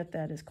already got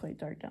that as quite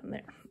dark down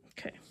there.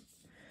 Okay.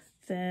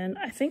 Then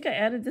I think I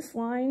added this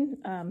line.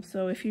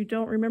 So if you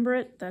don't remember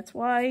it, that's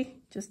why.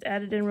 Just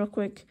add it in real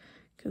quick,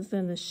 because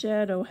then the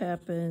shadow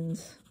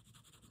happens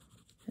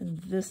in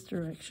this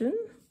direction.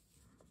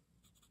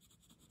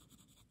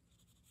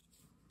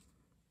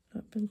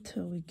 Up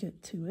until we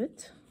get to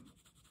it.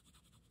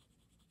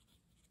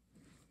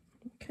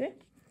 Okay.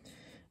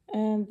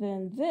 And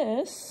then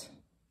this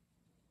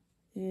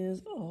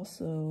is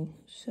also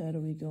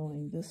shadowy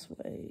going this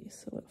way,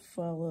 so it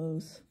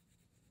follows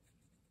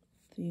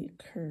the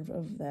curve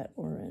of that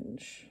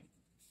orange,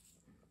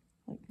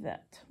 like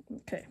that.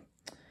 Okay.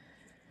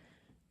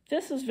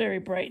 This is very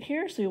bright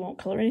here, so we won't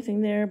color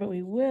anything there, but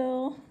we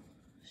will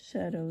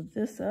shadow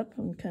this up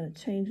and kind of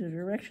change the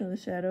direction of the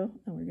shadow,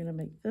 and we're going to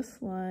make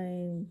this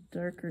line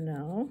darker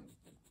now,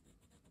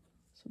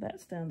 so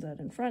that stands out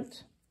in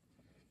front.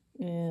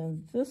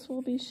 And this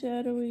will be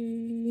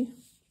shadowy,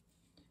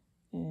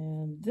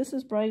 and this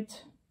is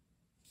bright,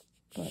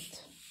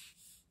 but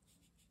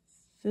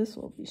this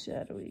will be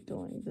shadowy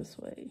going this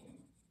way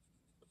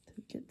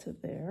to get to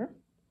there.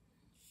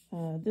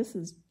 This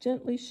is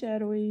gently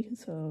shadowy,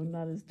 so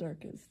not as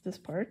dark as this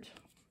part.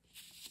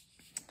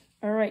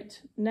 All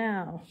right,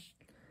 now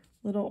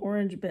little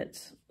orange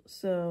bits.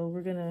 So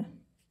we're gonna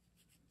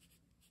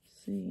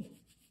see.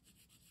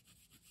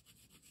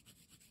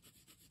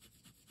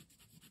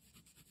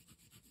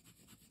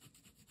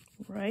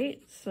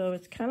 Right, so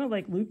it's kind of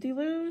like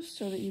loop-de-loos,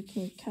 so that you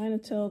can kind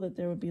of tell that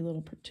there would be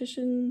little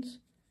partitions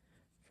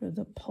for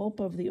the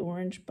pulp of the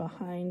orange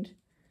behind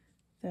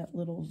that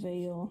little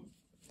veil.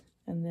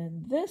 And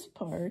then this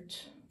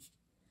part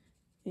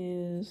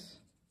is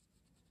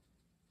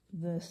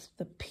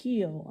the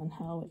peel on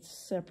how it's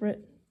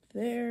separate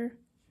there.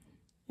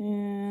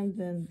 And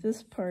then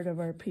this part of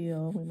our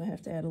peel, we might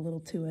have to add a little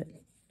to it,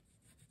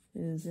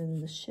 is in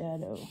the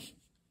shadow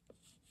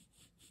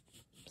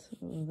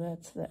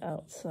that's the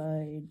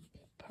outside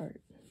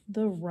part,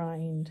 the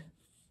rind,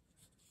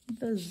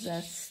 the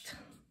zest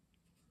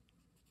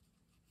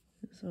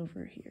is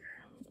over here.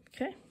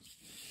 Okay,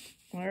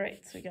 all right,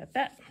 so we got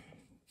that.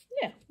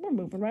 Yeah, we're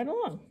moving right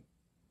along.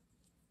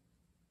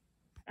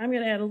 I'm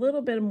going to add a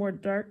little bit more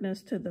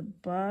darkness to the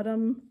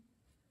bottom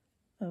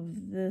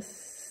of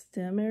this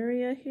stem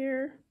area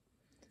here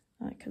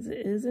because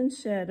it is in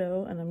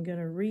shadow, and I'm going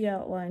to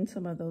re-outline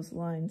some of those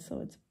lines so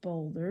it's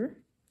bolder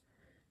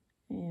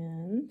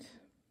and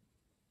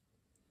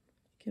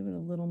give it a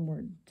little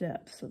more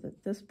depth so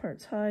that this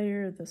part's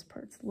higher, this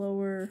part's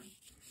lower.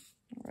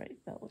 All right,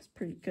 that looks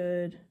pretty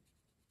good.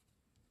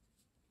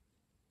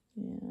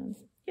 And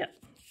yep,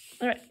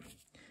 all right.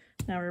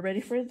 Now we're ready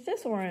for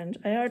this orange.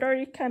 I had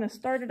already kind of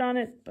started on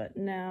it, but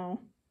now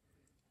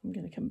I'm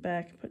going to come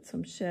back and put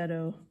some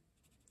shadow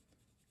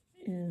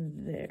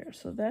in there.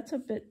 So that's a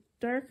bit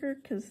darker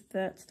because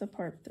that's the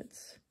part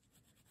that's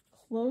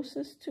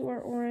closest to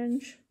our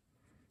orange.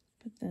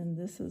 But then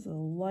this is a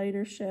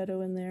lighter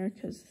shadow in there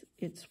because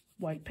it's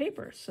white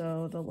paper,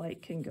 so the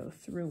light can go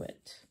through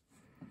it.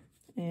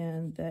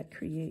 And that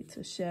creates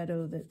a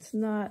shadow that's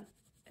not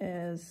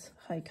as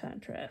high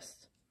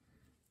contrast.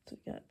 So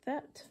we got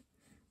that.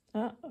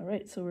 All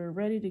right, so we're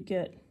ready to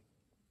get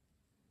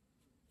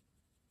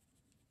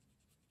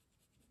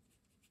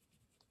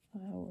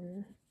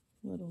our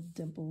little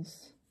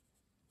dimples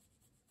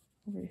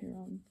over here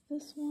on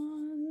this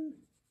one.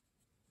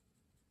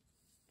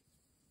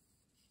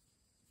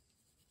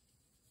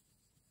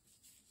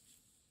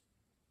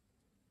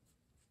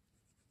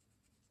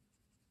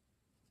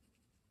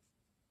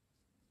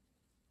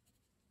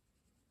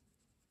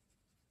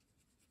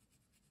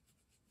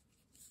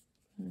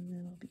 And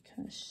then it'll be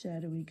kind of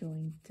shadowy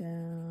going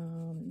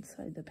down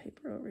inside the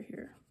paper over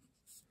here.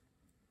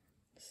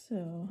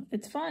 So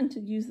it's fun to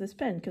use this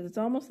pen because it's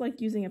almost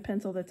like using a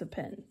pencil that's a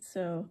pen.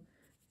 So,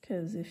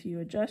 because if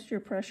you adjust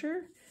your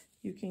pressure,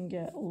 you can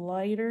get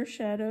lighter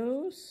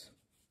shadows,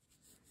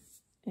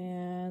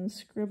 and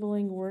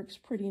scribbling works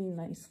pretty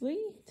nicely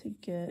to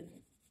get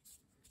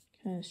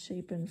kind of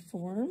shape and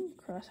form.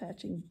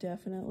 Cross-hatching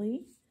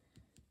definitely.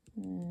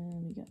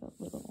 And we got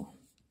a little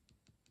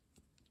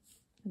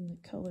in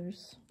the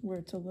colors where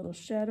it's a little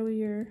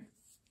shadowier.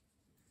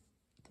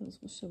 Those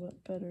will show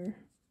up better.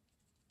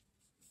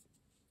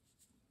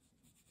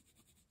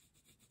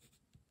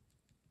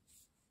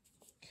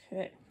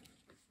 Okay,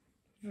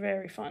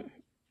 very fun.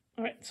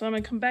 All right, so I'm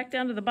gonna come back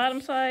down to the bottom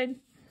side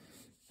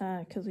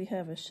because we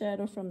have a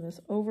shadow from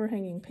this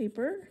overhanging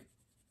paper.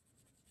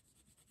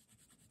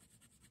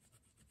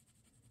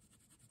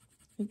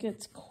 It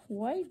gets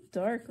quite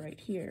dark right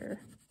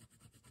here.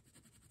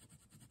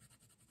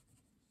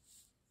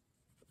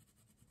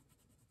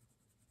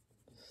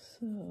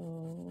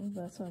 So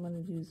that's why I'm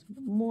going to use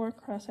more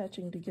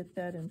cross-hatching to get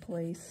that in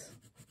place.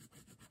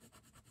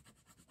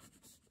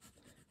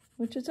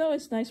 Which is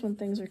always nice when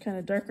things are kind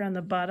of darker on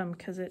the bottom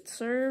because it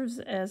serves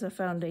as a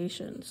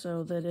foundation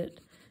so that it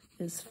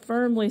is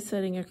firmly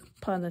sitting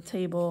upon the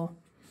table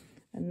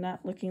and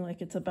not looking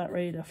like it's about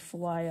ready to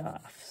fly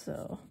off.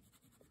 So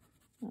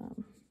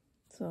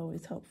it's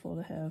always helpful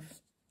to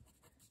have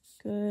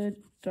good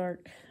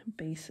dark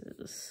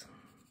bases.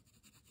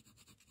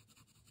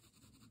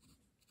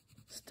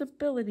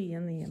 Stability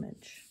in the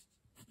image.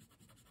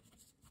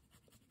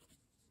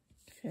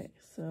 Okay,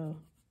 so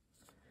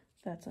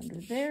that's under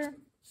there.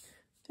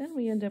 Then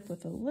we end up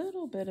with a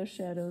little bit of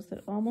shadows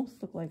that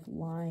almost look like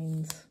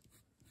lines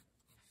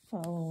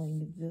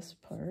following this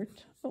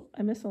part. Oh,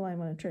 I missed a line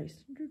when I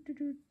traced.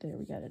 There,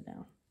 we got it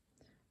now.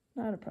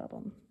 Not a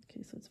problem.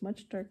 Okay, so it's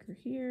much darker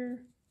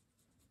here.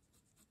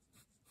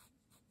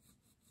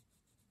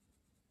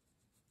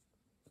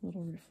 A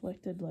little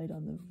reflected light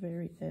on the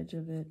very edge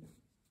of it.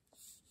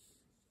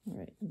 All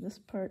right, and this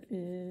part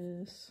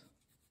is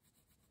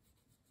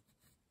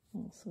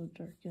also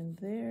dark in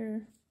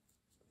there.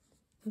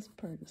 This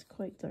part is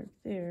quite dark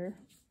there.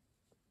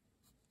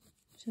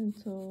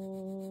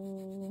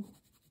 Gentle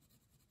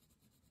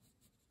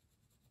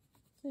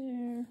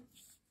there.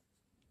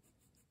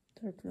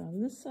 Darker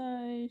on this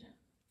side.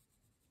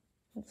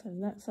 That side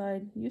and that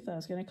side. You thought I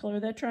was going to color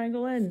that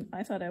triangle in.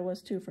 I thought I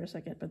was too for a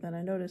second, but then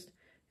I noticed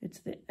it's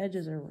the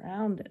edges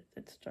around it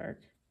that's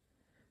dark,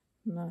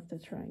 not the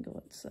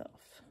triangle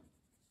itself.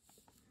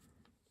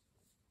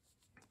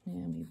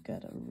 And we've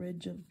got a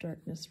ridge of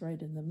darkness right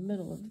in the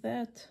middle of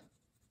that.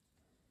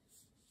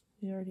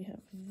 We already have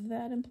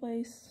that in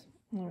place.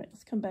 All right,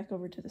 let's come back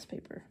over to this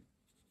paper.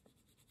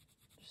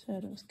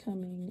 Shadows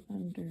coming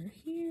under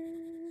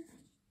here.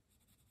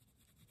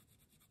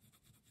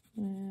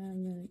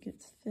 And then it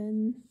gets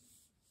thin.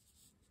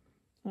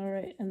 All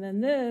right, and then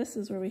this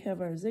is where we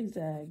have our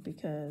zigzag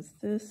because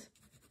this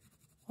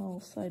whole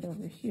side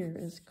over here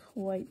is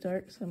quite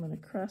dark, so I'm going to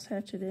cross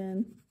hatch it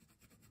in.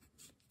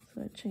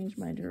 So I change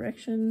my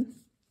direction.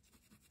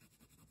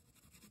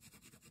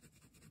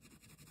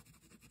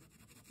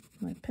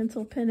 My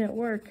pencil pen at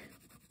work.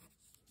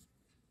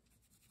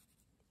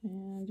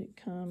 And it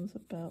comes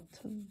about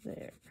to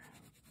there.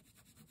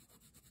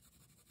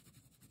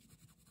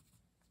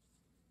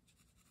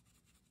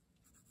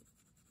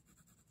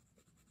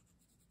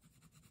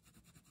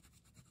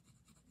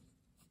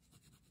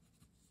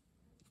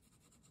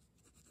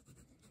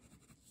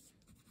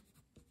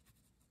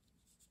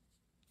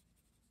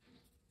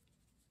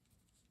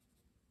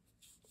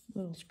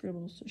 little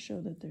scribbles to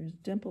show that there's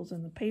dimples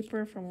in the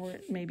paper from where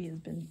it maybe has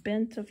been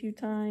bent a few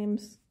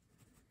times.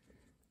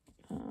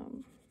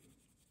 Kind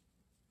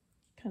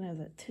of has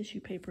that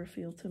tissue paper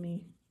feel to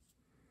me.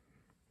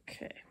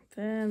 Okay,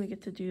 then we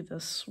get to do the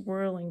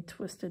swirling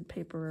twisted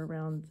paper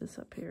around this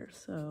up here.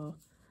 So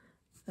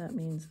that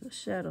means the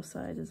shadow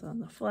side is on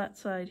the flat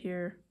side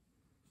here.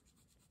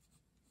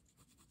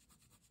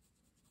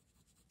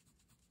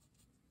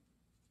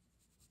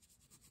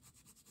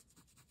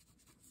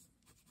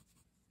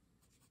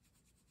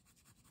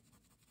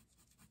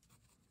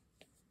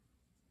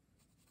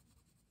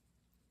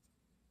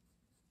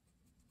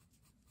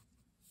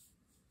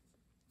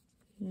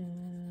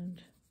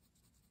 And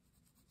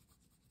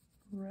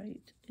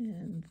right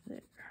in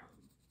there.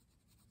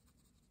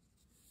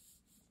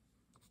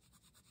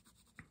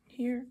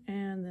 Here,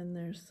 and then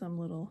there's some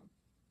little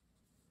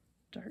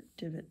dark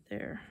divot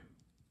there.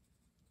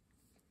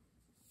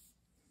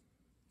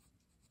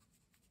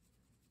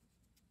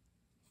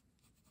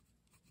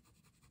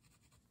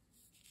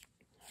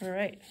 All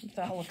right,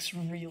 that looks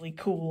really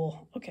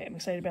cool. Okay, I'm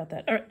excited about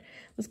that. All right,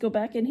 let's go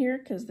back in here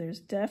because there's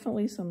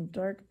definitely some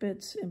dark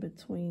bits in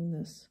between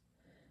this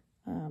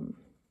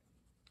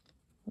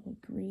little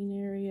green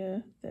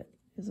area that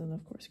isn't,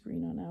 of course,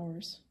 green on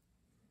ours,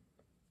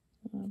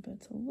 but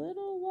it's a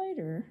little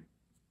lighter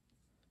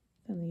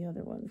than the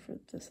other one for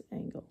this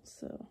angle.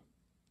 So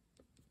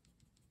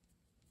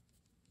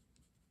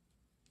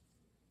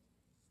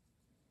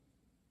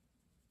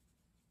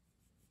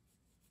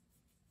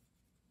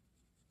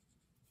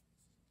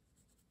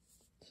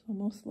it's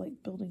almost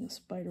like building a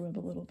spider web a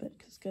little bit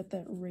because it's got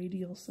that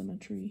radial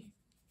symmetry.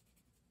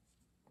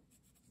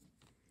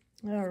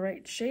 All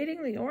right,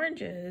 shading the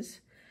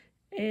oranges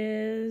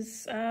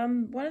is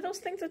one of those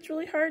things that's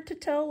really hard to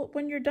tell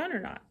when you're done or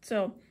not.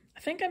 So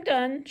I think I'm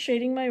done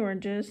shading my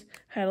oranges.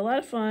 Had a lot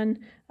of fun.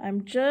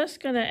 I'm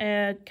just gonna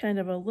add kind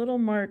of a little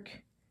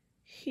mark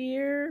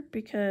here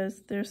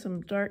because there's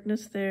some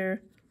darkness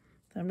there.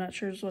 I'm not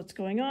sure what's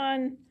going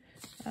on.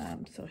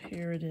 So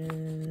here it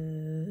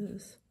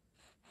is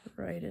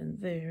right in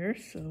there.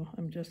 So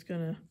I'm just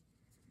gonna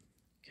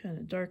kind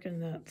of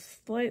darken that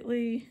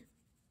slightly.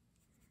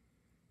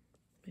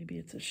 Maybe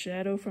it's a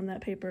shadow from that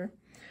paper.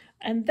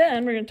 And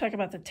then we're going to talk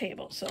about the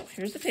table. So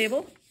here's the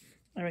table.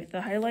 All right,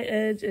 the highlight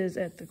edge is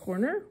at the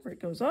corner where it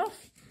goes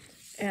off.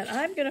 And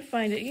I'm going to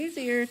find it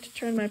easier to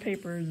turn my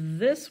paper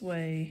this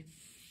way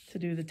to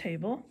do the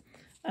table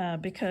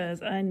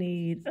because I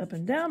need up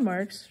and down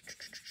marks,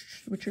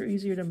 which are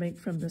easier to make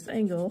from this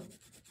angle.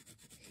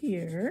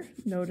 Here,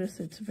 notice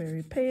it's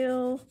very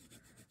pale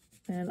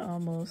and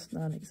almost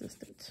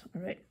non-existent.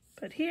 All right,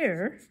 but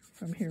here,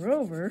 from here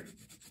over,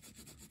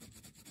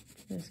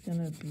 it's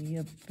gonna be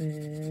a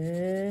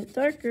bit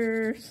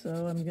darker,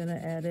 so I'm gonna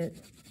add it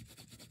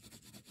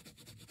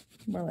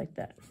more like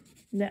that.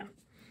 Now,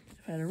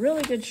 if I had a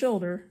really good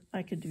shoulder,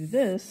 I could do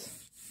this,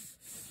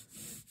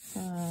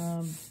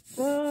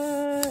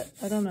 but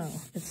I don't know.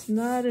 It's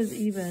not as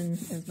even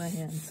as my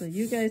hand, so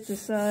you guys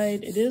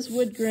decide. It is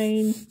wood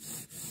grain,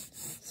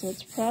 so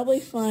it's probably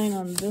fine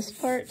on this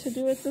part to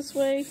do it this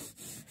way.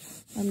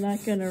 I'm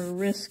not gonna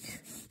risk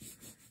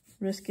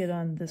it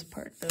on this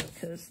part though,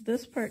 because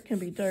this part can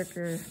be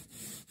darker.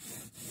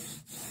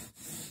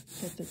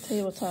 At the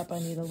tabletop, I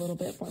need a little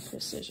bit more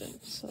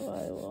precision, so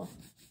I will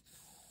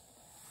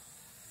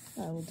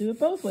do it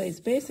both ways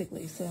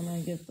basically. So I'm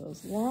going to get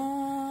those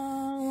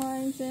long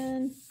lines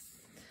in,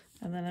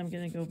 and then I'm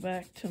going to go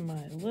back to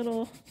my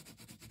little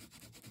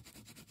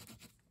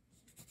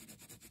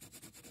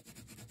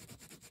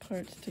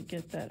parts to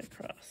get that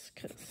across,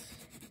 because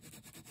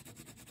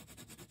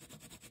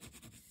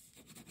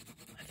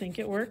I think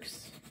it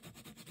works.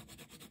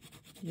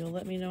 You'll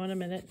let me know in a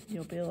minute.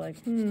 You'll be like,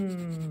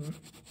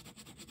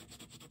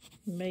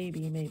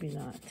 maybe, maybe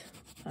not.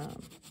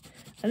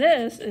 And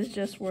this is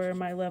just where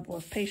my level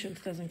of patience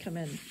doesn't come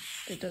in.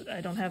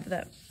 I don't have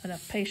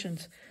enough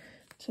patience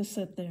to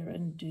sit there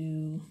and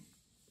do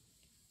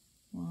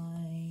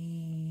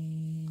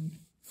line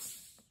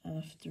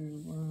after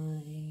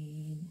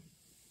line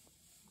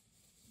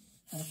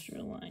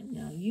after line.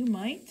 Now you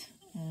might,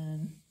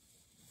 and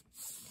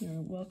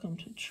you're welcome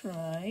to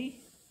try,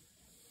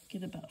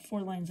 get about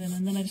 4 lines in,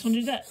 and then I just want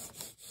to do that.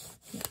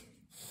 Yeah.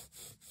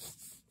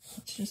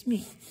 That's just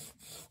me.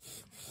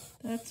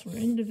 That's where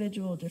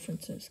individual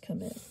differences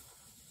come in.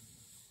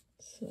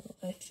 So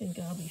I think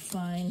I'll be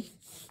fine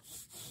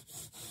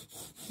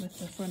with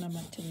the front of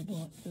my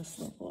table at this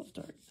level of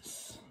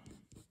darkness.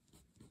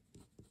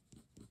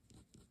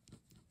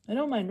 I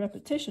don't mind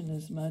repetition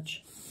as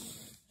much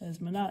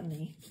as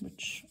monotony,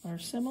 which are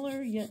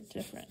similar yet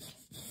different.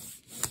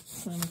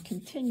 So I'm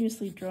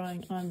continuously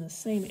drawing on the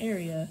same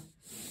area,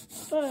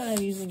 but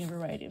I'm using a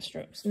variety of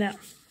strokes. Now,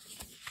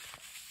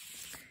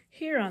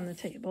 here on the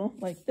table,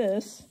 like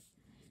this,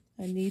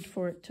 I need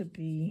for it to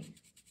be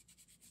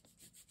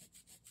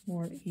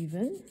more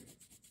even,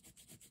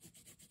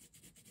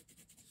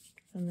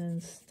 and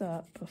then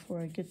stop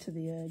before I get to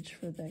the edge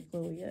for that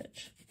glowy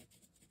edge.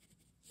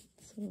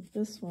 So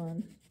this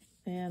one,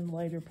 and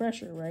lighter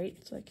pressure, right?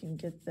 So I can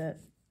get that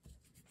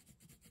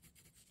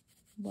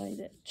white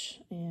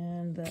edge,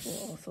 and that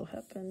will also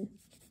happen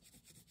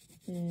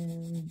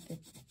in the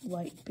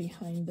light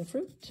behind the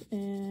fruit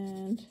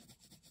and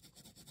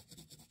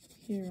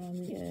here on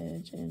the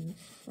edge in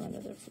front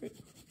of the fruit.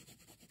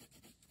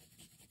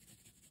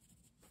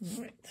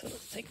 All right, so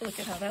let's take a look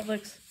at how that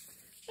looks.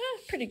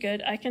 Pretty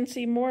good. I can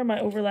see more of my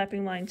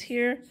overlapping lines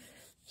here,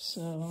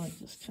 so I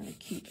just kind of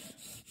keep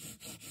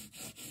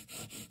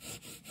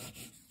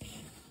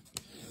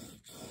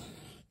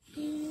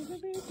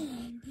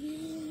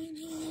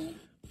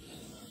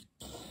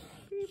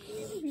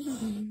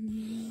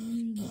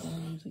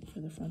music for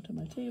the front of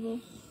my table.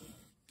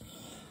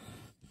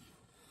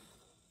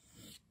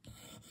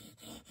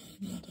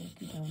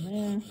 Take it down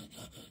there.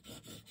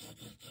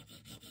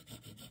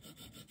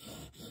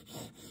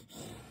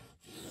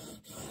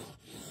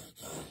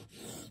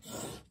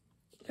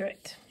 All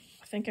right,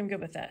 I think I'm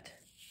good with that.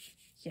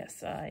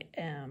 Yes, I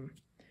am.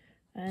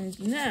 And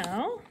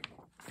now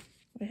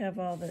we have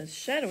all the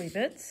shadowy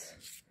bits.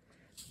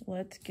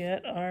 Let's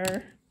get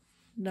our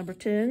number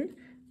 10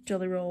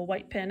 Jelly Roll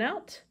white pen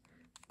out,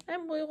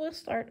 and we will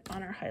start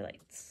on our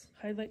highlights.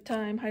 Highlight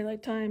time,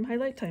 highlight time,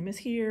 highlight time is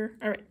here.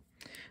 All right,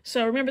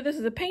 so remember this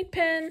is a paint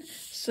pen,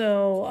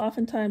 so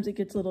oftentimes it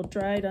gets a little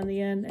dried on the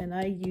end, and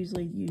I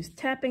usually use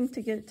tapping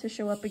to get it to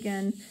show up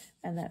again,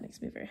 and that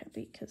makes me very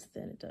happy because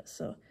then it does.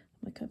 So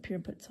I'm gonna come up here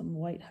and put some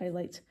white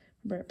highlights.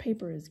 Remember our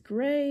paper is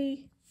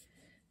gray,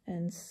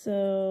 and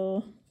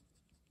so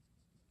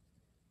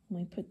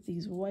when we put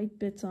these white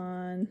bits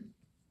on,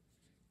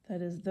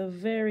 that is the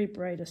very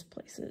brightest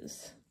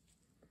places.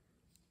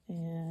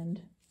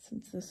 And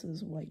since this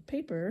is white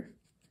paper,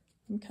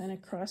 I'm kind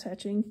of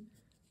cross-hatching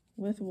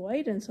with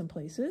white in some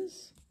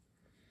places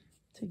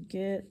to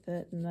get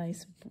that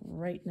nice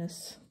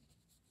brightness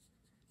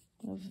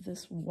of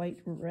this white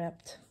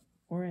wrapped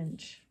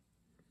orange.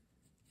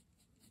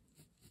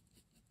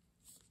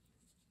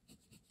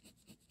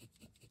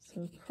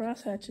 So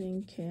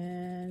cross-hatching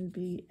can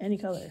be any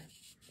color.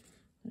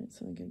 All right,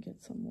 so I'm gonna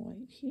get some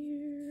white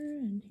here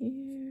and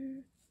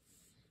here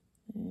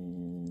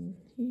and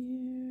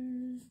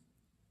here.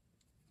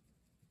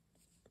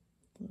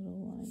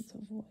 Little lines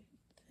of white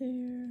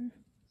there,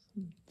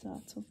 some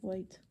dots of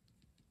white.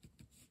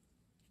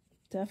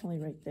 Definitely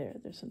right there.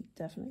 There's some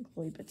definite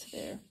glowy bits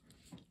there.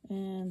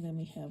 And then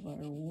we have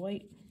our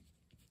white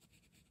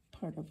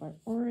part of our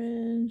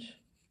orange.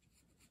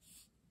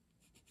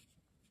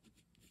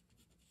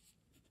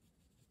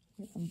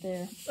 And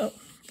there. Oh,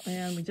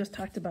 and we just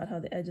talked about how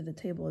the edge of the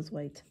table is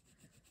white.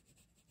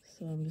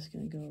 So I'm just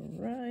going to go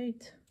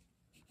right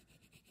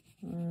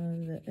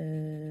on the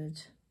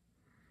edge.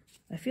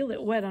 I feel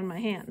it wet on my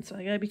hand, so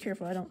I got to be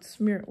careful I don't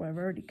smear it where I've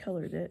already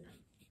colored it.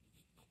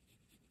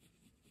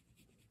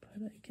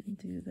 But I can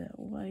do that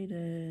white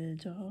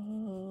edge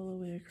all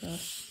the way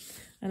across.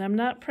 And I'm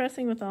not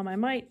pressing with all my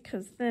might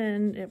because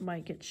then it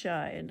might get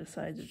shy and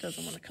decides it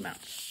doesn't want to come out.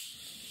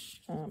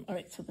 All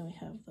right, so then we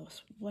have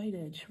this white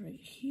edge right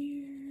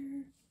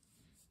here.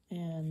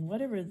 And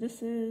whatever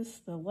this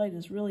is, the light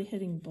is really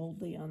hitting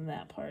boldly on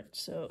that part.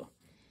 So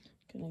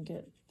I'm gonna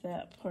get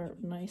that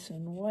part nice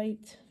and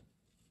white.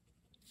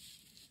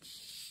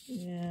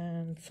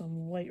 And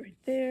some white right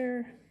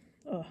there.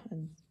 Oh,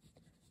 and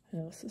I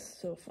know this is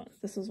so fun.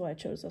 This is why I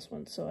chose this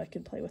one, so I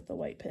can play with the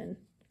white pen.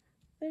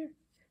 There,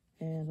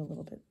 and a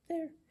little bit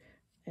there,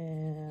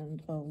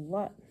 and a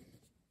lot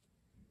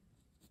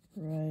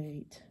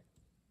right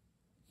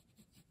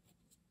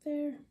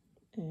there,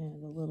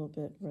 and a little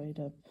bit right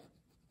up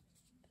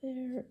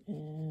there,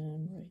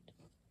 and right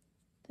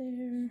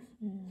there,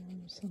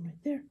 and some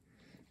right there.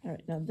 All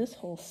right, now this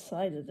whole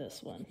side of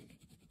this one,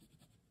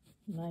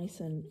 nice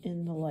and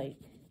in the light,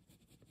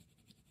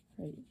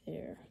 right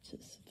there,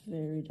 just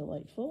very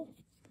delightful.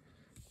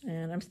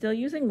 And I'm still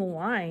using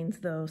lines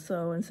though,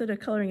 so instead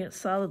of coloring it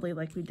solidly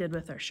like we did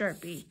with our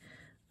Sharpie,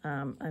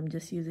 I'm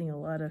just using a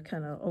lot of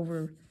kind of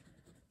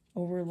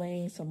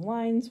overlaying some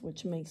lines,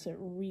 which makes it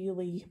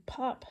really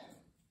pop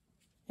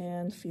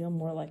and feel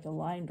more like a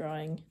line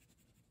drawing.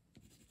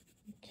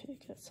 Okay,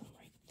 got some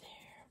right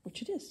there,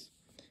 which it is.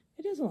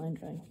 It is a line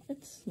drawing.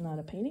 It's not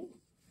a painting.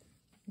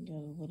 Got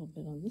a little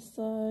bit on this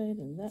side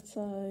and that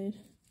side.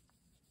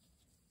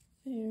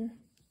 There.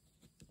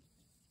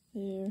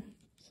 There.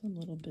 Some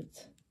little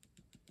bits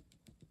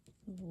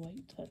of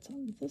white dots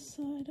on this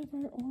side of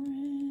our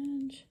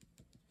orange.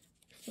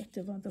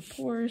 Reflective on the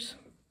pores.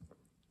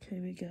 Okay,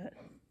 we got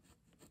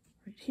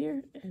right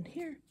here and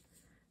here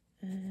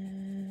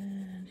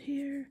and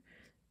here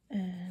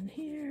and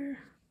here.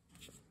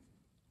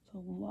 It's a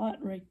lot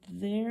right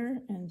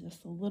there and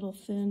just a little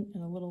thin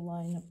and a little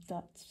line of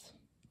dots.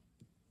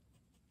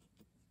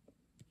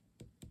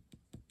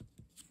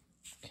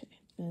 Okay,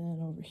 and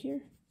then over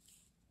here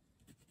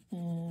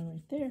and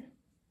right there,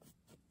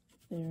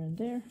 there and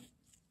there.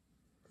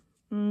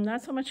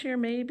 Not so much here,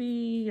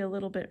 maybe a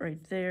little bit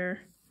right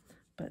there.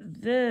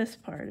 But this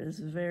part is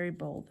very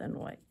bold and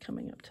white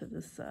coming up to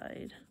this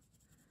side.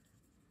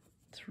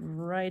 It's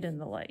right in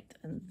the light,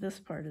 and this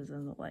part is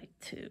in the light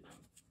too.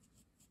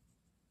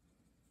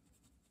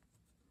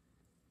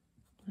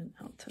 And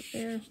out to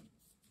there.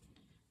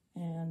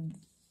 And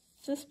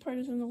this part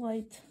is in the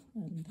light,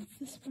 and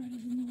this part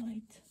is in the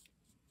light.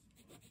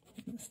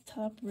 And this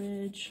top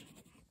ridge.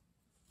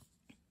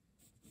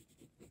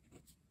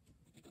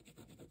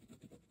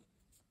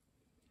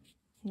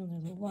 And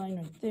there's a line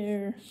right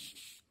there.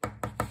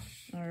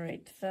 All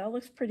right, that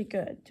looks pretty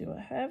good. Do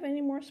I have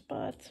any more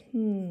spots?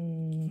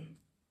 Maybe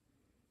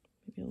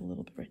a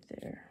little bit right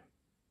there.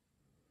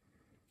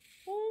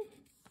 Well,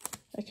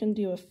 I can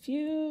do a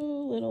few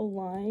little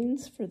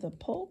lines for the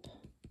pulp.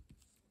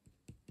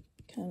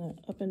 Kind of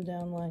up and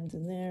down lines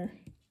in there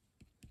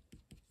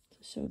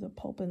to show the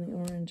pulp and the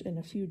orange, and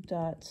a few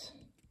dots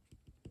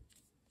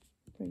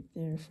right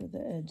there for the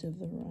edge of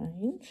the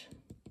rind.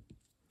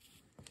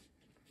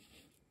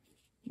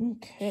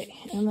 Okay,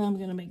 and then I'm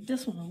going to make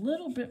this one a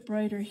little bit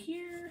brighter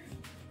here.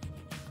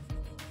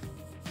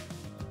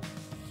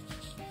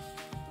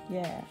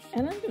 Yeah,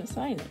 and I'm going to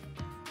sign it.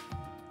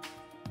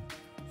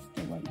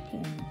 The white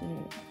pen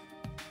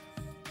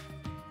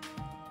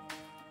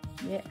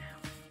there. Yeah.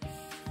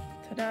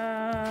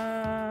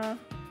 Ta-da!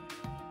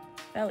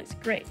 That looks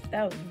great.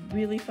 That was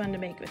really fun to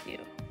make with you.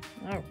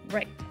 All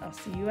right, I'll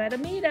see you at a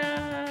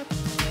meetup.